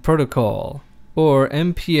Distribution Protocol, or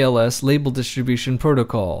MPLS Label Distribution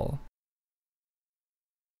Protocol.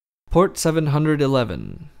 Port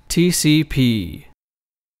 711, TCP.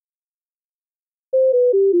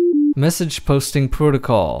 Message Posting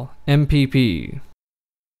Protocol, MPP.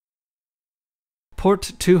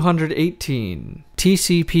 Port 218,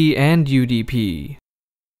 TCP and UDP.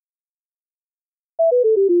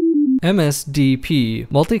 MSDP,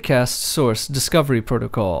 Multicast Source Discovery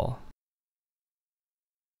Protocol.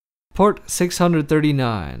 Port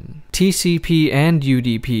 639, TCP and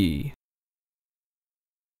UDP.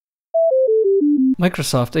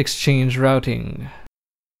 Microsoft Exchange Routing.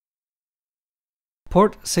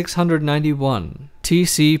 Port 691,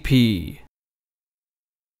 TCP.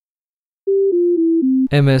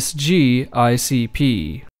 MSG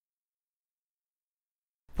ICP.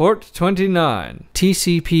 Port 29,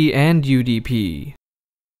 TCP and UDP.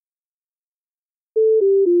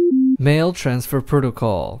 Mail Transfer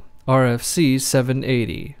Protocol, RFC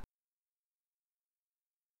 780.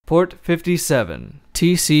 Port 57,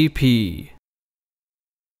 TCP.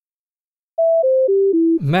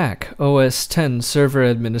 Mac OS X Server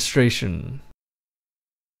Administration.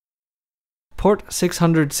 Port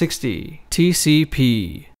 660,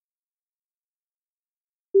 TCP.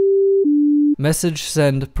 Message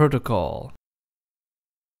Send Protocol.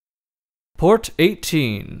 Port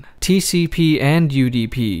 18, TCP and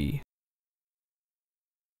UDP.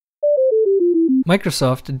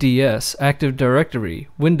 Microsoft DS Active Directory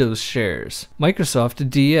Windows Shares, Microsoft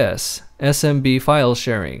DS SMB File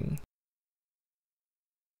Sharing.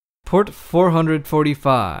 Port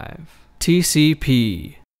 445,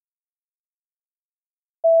 TCP.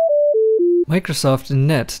 Microsoft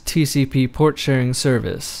Net TCP Port Sharing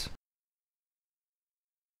Service.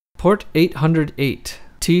 Port 808,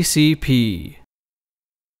 TCP.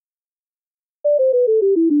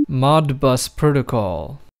 Modbus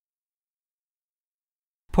Protocol.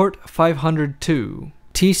 Port 502,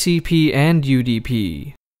 TCP and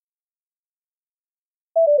UDP.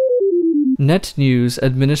 Net News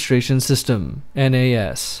Administration System,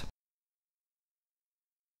 NAS.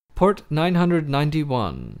 Port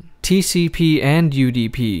 991, TCP and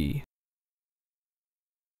UDP.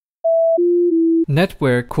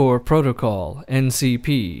 Netware Core Protocol,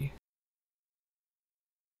 NCP.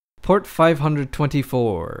 Port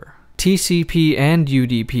 524, TCP and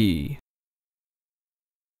UDP.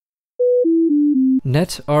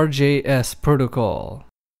 NetRJS Protocol.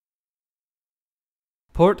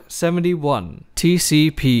 Port 71,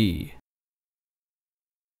 TCP.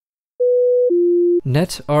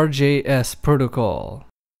 NetRJS Protocol.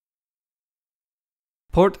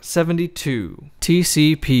 Port 72,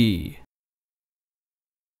 TCP.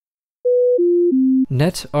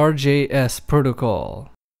 NetRJS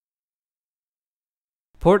protocol.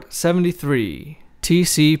 Port 73,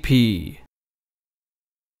 TCP.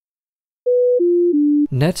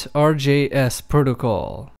 NetRJS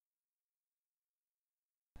protocol.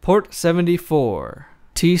 Port 74,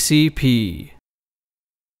 TCP.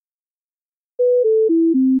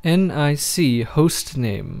 NIC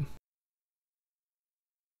hostname.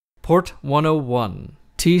 Port 101,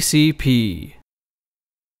 TCP.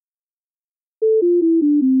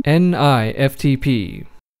 NIFTP.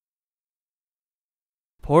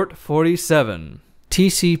 Port 47,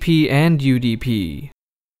 TCP and UDP.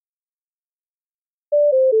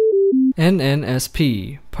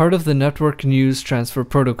 NNSP, part of the Network News Transfer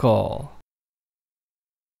Protocol.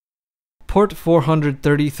 Port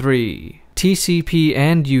 433, TCP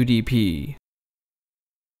and UDP.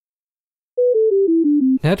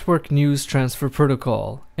 Network News Transfer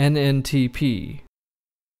Protocol, NNTP.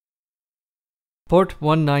 Port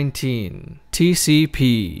 119,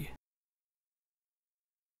 TCP.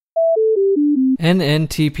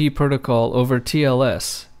 NNTP protocol over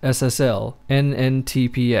TLS, SSL,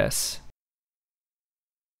 NNTPS.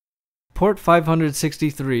 Port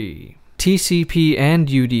 563, TCP and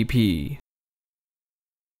UDP.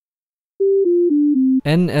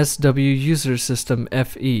 NSW User System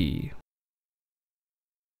FE.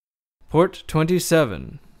 Port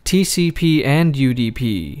 27, TCP and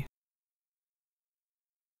UDP.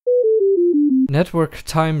 Network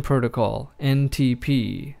Time Protocol,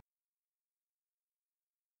 NTP.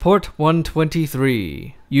 Port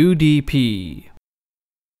 123, UDP.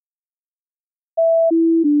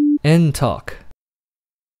 NTalk.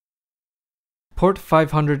 Port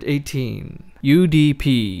 518,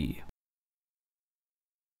 UDP.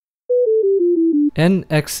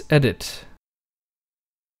 NXEdit.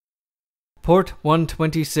 Port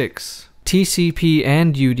 126, TCP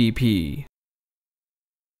and UDP.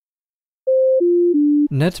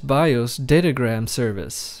 NetBIOS Datagram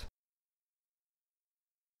Service.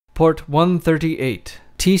 Port 138,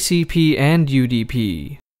 TCP and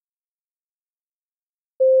UDP.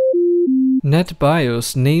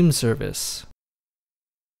 NetBIOS Name Service.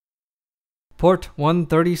 Port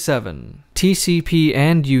 137, TCP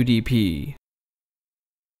and UDP.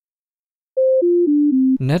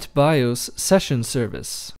 NetBIOS Session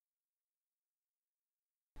Service.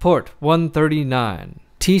 Port 139,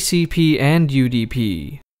 TCP and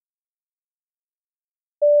UDP.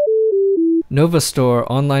 Novastore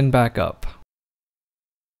Online Backup.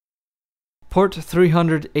 Port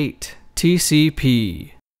 308,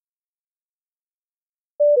 TCP.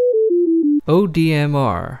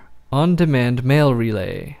 ODMR, On-Demand Mail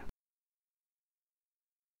Relay.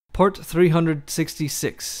 Port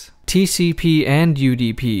 366, TCP and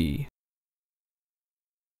UDP.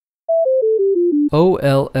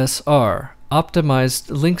 OLSR, Optimized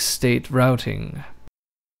Link State Routing.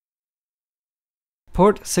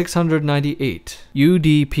 Port 698,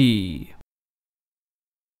 UDP.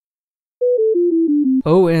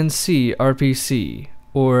 ONC RPC,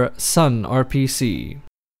 or Sun RPC.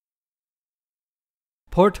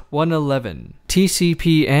 Port 111,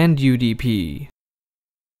 TCP and UDP.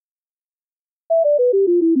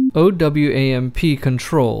 OWAMP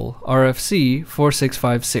Control, RFC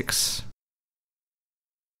 4656.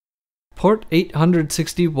 Port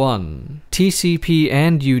 861, TCP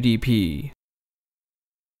and UDP.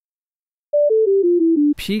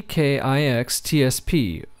 PKIX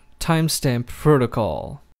TSP, Timestamp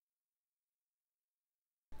Protocol.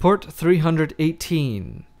 Port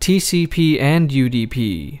 318, TCP and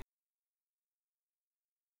UDP.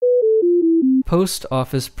 Post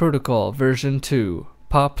Office Protocol version 2,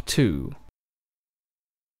 POP2.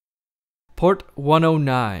 Port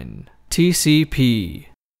 109, TCP.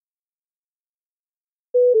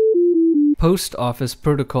 Post Office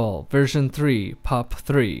Protocol version 3,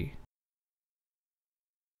 POP3.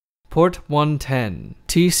 Port 110,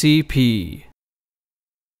 TCP.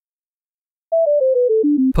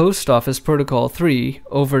 Post Office Protocol 3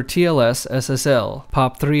 over TLS SSL,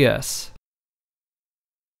 POP3S.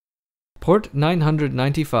 Port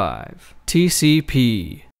 995,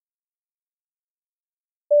 TCP.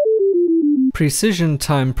 Precision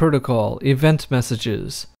Time Protocol Event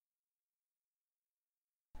Messages.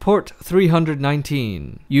 Port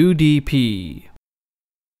 319, UDP.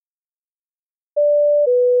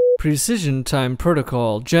 Precision Time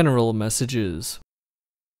Protocol General Messages.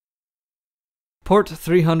 Port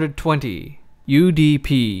 320,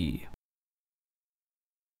 UDP.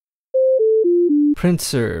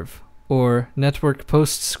 PrintServe, or Network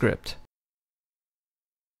PostScript.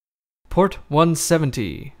 Port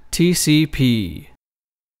 170, TCP.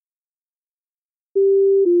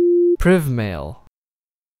 PrivMail.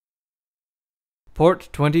 Port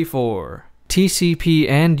 24, TCP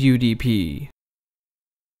and UDP.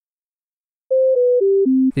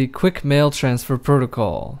 The Quick Mail Transfer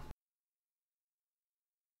Protocol.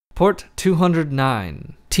 Port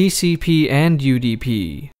 209, TCP and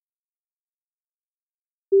UDP.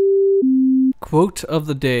 Quote of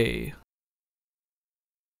the day.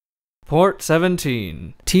 Port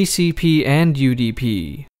 17, TCP and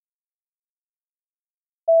UDP.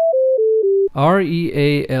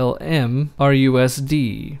 REALM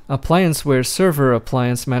RUSD, Applianceware Server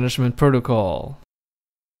Appliance Management Protocol.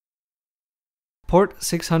 Port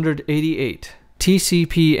 688,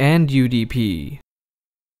 TCP and UDP.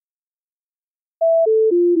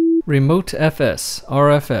 Remote FS,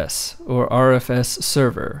 RFS, or RFS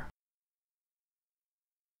Server.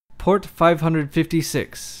 Port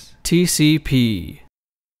 556, TCP.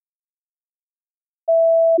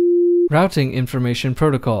 Routing Information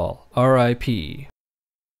Protocol, RIP.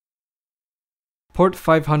 Port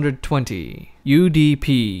 520,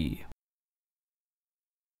 UDP.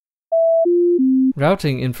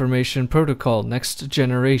 Routing Information Protocol Next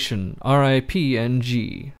Generation,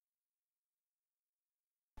 RIP-NG.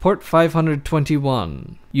 Port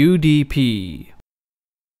 521, UDP.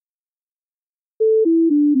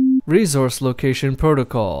 Resource Location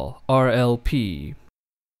Protocol, RLP.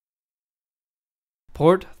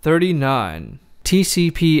 Port 39,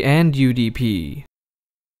 TCP and UDP.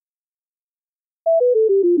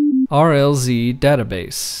 RLZ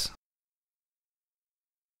Database.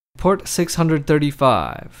 Port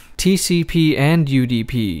 635, TCP and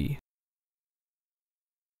UDP.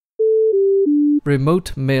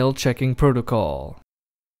 Remote Mail Checking Protocol.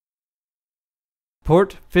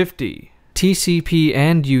 Port 50, TCP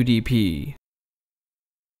and UDP.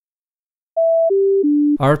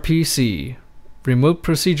 RPC, Remote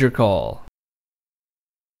Procedure Call.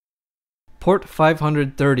 Port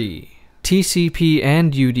 530, TCP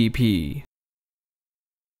and UDP.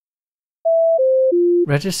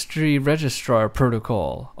 Registry Registrar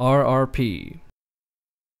Protocol, RRP.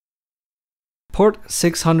 Port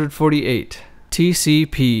 648,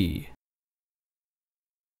 TCP.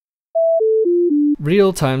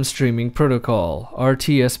 Real-Time Streaming Protocol,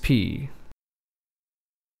 RTSP.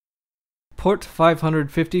 Port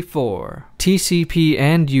 554, TCP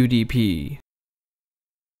and UDP.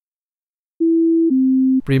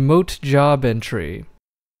 Remote Job Entry.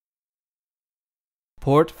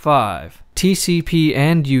 Port 5, TCP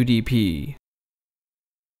and UDP.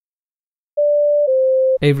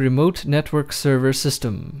 A Remote Network Server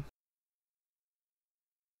System.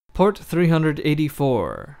 Port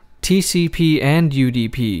 384, TCP and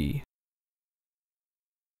UDP.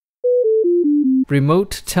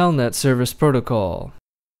 Remote Telnet Service Protocol.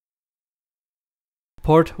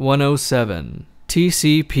 Port 107,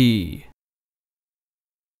 TCP.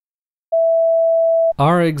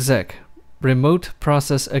 RExec, Remote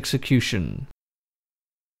Process Execution.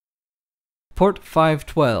 Port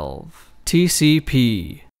 512,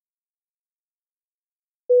 TCP.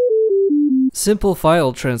 Simple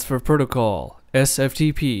File Transfer Protocol,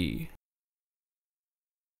 SFTP.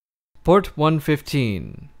 Port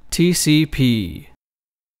 115, TCP.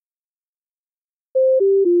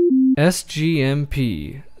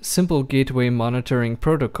 SGMP, Simple Gateway Monitoring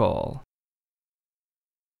Protocol.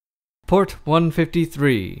 Port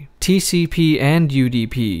 153, TCP and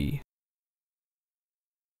UDP.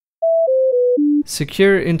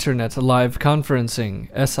 Secure Internet Live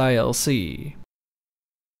Conferencing, SILC.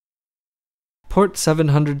 Port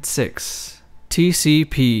 706,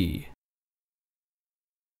 TCP.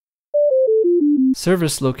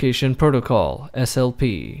 Service Location Protocol,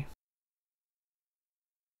 SLP.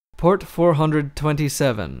 Port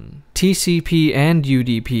 427, TCP and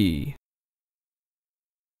UDP.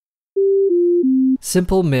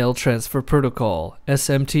 Simple Mail Transfer Protocol,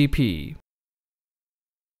 SMTP.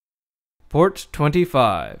 Port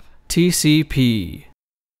 25, TCP.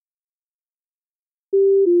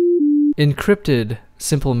 Encrypted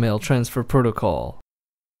Simple Mail Transfer Protocol.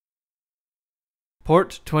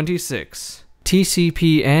 Port 26,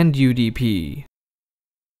 TCP and UDP.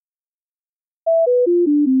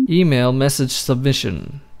 Email Message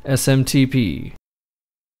Submission, SMTP.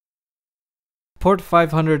 Port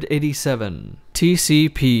 587,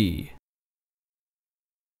 TCP.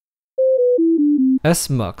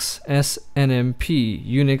 SMUX SNMP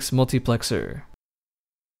Unix Multiplexer.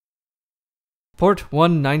 Port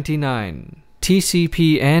 199,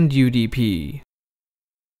 TCP and UDP.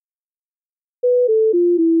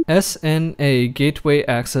 SNA Gateway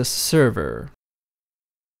Access Server.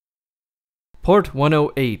 Port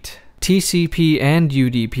 108, TCP and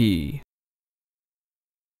UDP.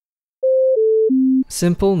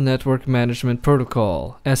 Simple Network Management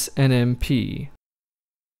Protocol, SNMP.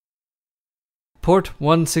 Port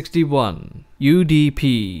 161,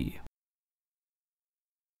 UDP.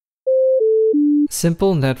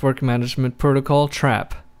 Simple Network Management Protocol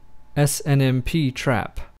Trap, SNMP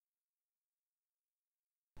Trap.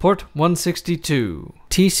 Port 162,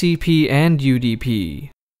 TCP and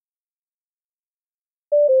UDP.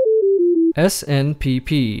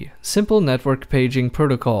 SNPP, Simple Network Paging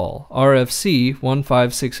Protocol, RFC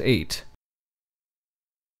 1568.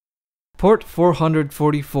 Port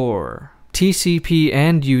 444, TCP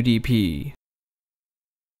and UDP.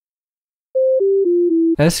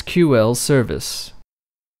 SQL Service.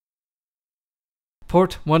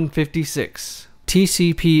 Port 156,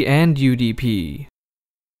 TCP and UDP.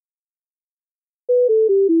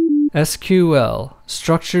 SQL,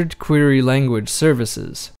 Structured Query Language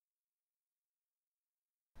Services.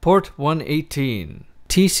 Port 118,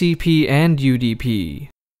 TCP and UDP.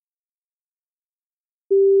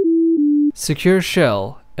 Secure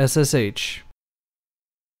Shell, SSH.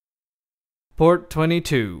 Port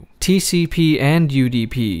 22, TCP and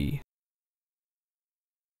UDP.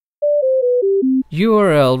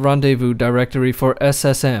 URL Rendezvous Directory for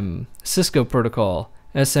SSM, Cisco Protocol,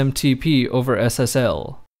 SMTP over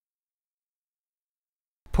SSL.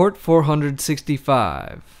 Port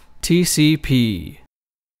 465, TCP.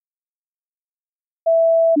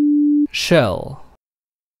 Shell.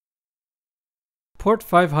 Port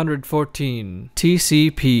 514,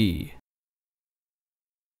 TCP.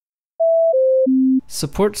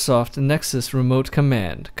 Support Soft Nexus Remote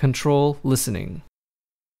Command, Control Listening.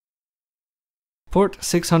 Port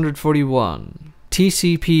 641,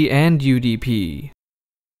 TCP and UDP.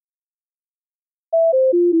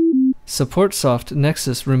 Support Soft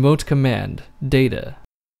Nexus Remote Command, Data.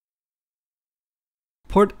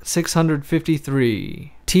 Port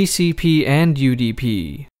 653, TCP and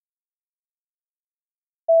UDP.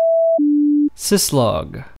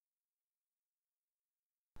 Syslog.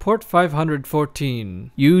 Port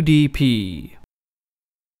 514, UDP.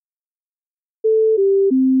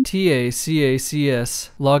 TACACS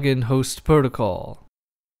Login Host Protocol.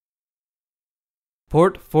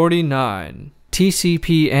 Port 49,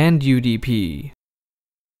 TCP and UDP.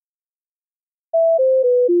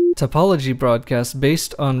 Topology broadcast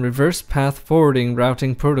based on Reverse Path Forwarding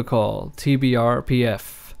Routing Protocol,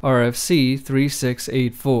 TBRPF, RFC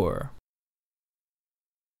 3684.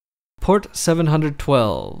 Port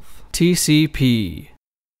 712, TCP.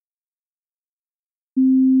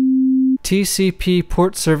 TCP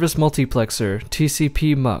Port Service Multiplexer,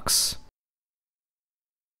 TCP MUX.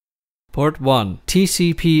 Port 1,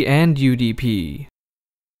 TCP and UDP.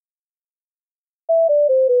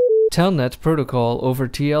 Telnet Protocol over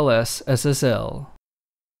TLS SSL.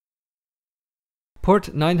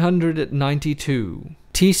 Port 992,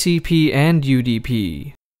 TCP and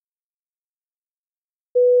UDP.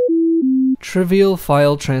 Trivial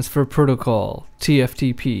File Transfer Protocol,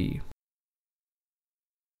 TFTP.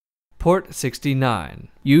 Port 69,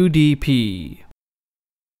 UDP.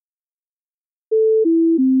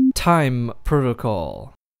 Time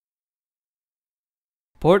Protocol.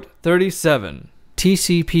 Port 37,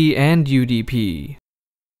 TCP and UDP.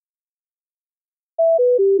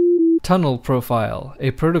 Tunnel Profile,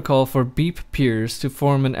 a protocol for beep peers to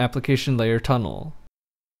form an application layer tunnel.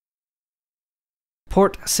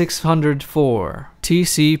 Port 604,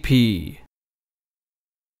 TCP.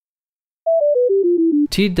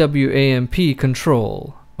 TWAMP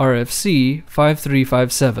Control, RFC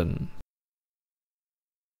 5357.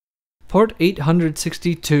 Port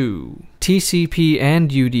 862, TCP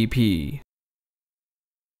and UDP.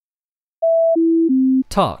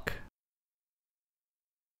 Talk.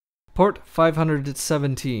 Port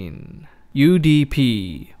 517,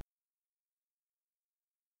 UDP.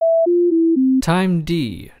 Time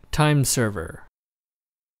D, Time Server.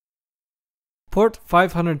 Port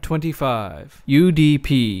 525,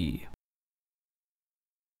 UDP.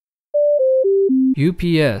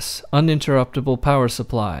 UPS, Uninterruptible Power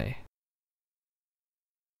Supply.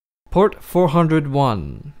 Port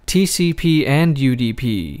 401, TCP and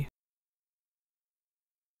UDP.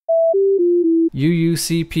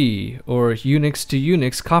 UUCP, or Unix to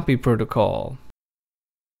Unix Copy Protocol.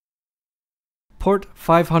 Port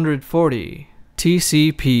 540,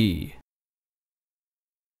 TCP.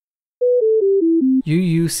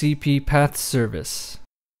 UUCP Path Service.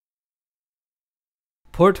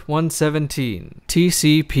 Port 117,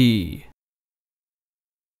 TCP.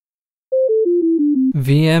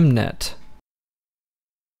 VMNet.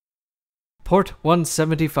 Port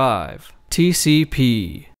 175,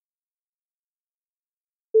 TCP.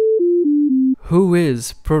 Who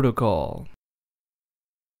is protocol?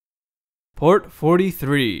 Port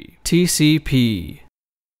 43, TCP.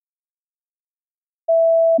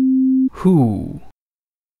 Who?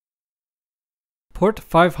 Port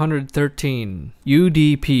 513,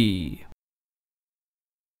 UDP.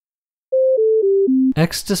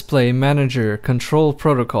 X-Display Manager Control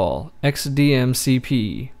Protocol,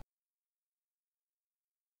 XDMCP.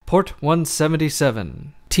 Port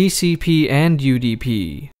 177, TCP and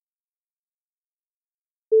UDP.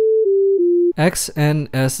 XNS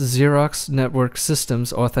Xerox Network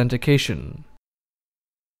Systems Authentication.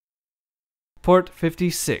 Port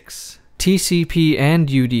 56, TCP and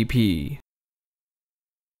UDP.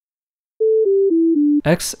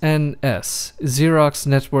 XNS Xerox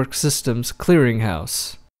Network Systems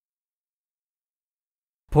Clearinghouse.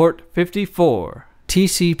 Port 54,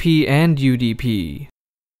 TCP and UDP.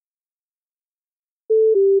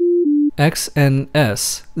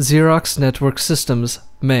 XNS Xerox Network Systems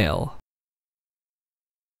Mail.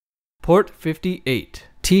 Port 58,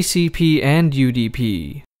 TCP and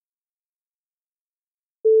UDP.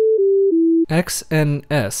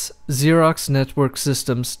 XNS Xerox Network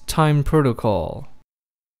Systems Time Protocol.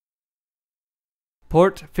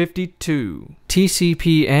 Port 52,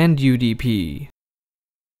 TCP and UDP.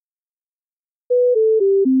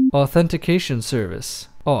 Authentication Service,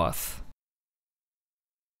 Auth.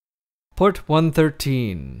 Port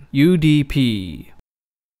 113, UDP.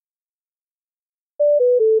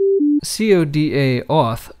 CODA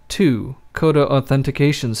Auth 2, Coda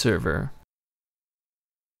Authentication Server.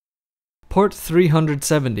 Port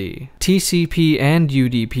 370, TCP and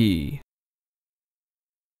UDP.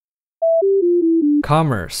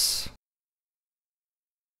 Commerce.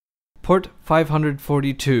 Port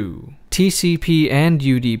 542, TCP and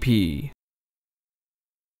UDP.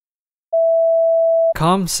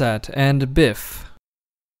 ComSat and BIF.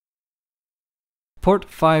 Port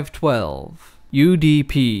 512,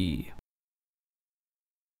 UDP.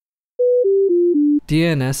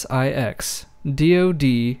 DNSIX,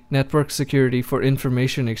 DoD Network Security for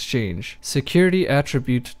Information Exchange, Security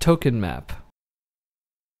Attribute Token Map.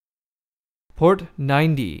 Port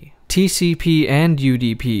 90, TCP and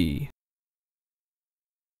UDP.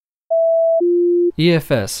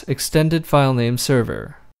 EFS Extended File Name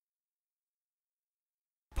Server.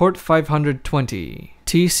 Port 520,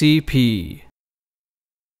 TCP.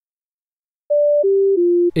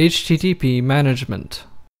 HTTP Management.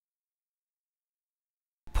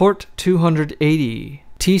 Port 280,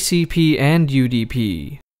 TCP and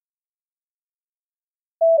UDP.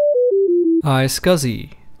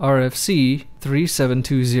 iSCSI, RFC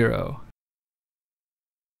 3720.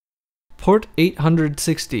 Port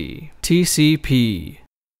 860, TCP.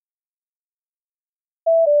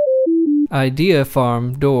 Idea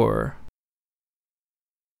Farm Door.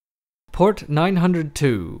 Port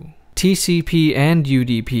 902, TCP and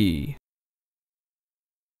UDP.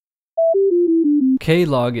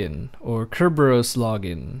 Klogin or Kerberos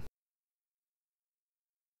login.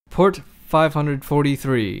 Port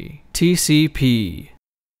 543, TCP.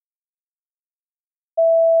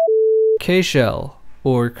 Kshell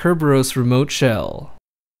or Kerberos Remote Shell.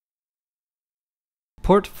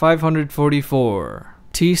 Port 544,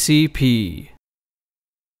 TCP.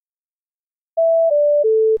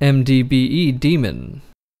 MDBE Daemon.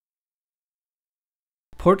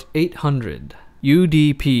 Port 800,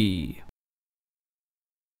 UDP.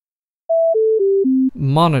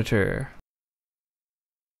 Monitor.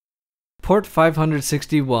 Port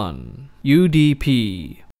 561,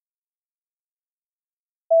 UDP.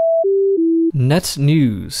 Net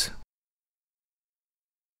News.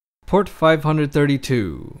 Port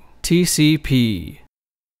 532, TCP.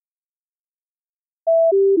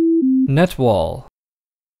 Netwall.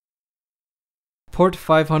 Port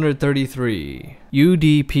 533,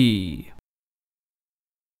 UDP.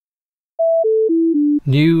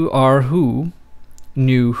 New Who,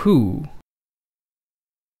 New Who.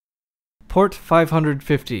 Port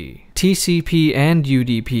 550, TCP and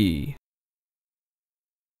UDP.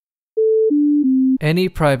 Any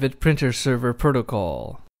private printer server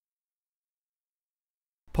protocol.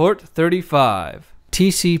 Port 35,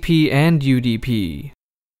 TCP and UDP.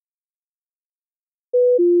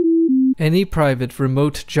 Any private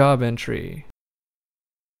remote job entry.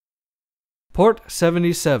 Port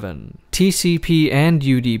 77, TCP and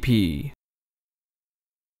UDP.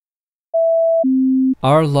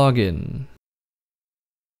 Login.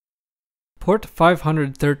 Port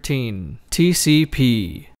 513,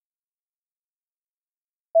 TCP.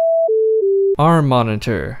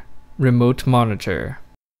 Monitor, remote monitor.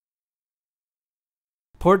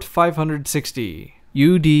 Port 560,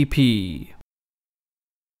 UDP.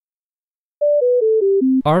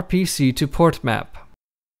 RPC to port map.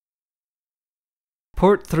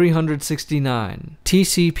 Port 369,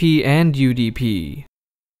 TCP and UDP.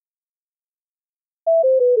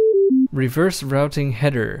 Reverse routing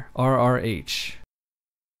header, RRH.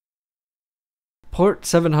 Port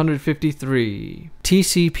 753,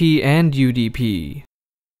 TCP and UDP.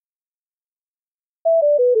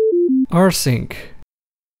 rsync.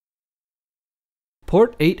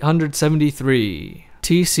 Port 873,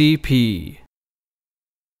 TCP.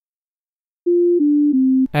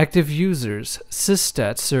 Active users,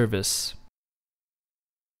 systat service.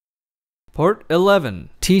 Port 11,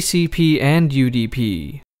 TCP and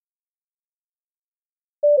UDP.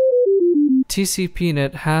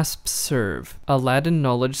 TCPnet HASP serve, Aladdin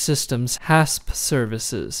Knowledge Systems HASP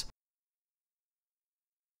services.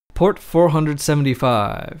 Port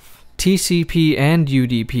 475, TCP and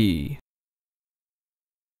UDP.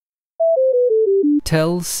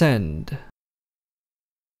 Tel send.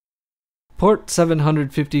 Port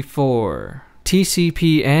 754,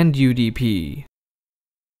 TCP and UDP.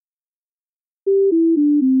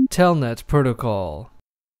 Telnet protocol.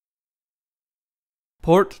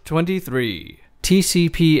 Port 23,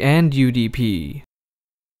 TCP and UDP.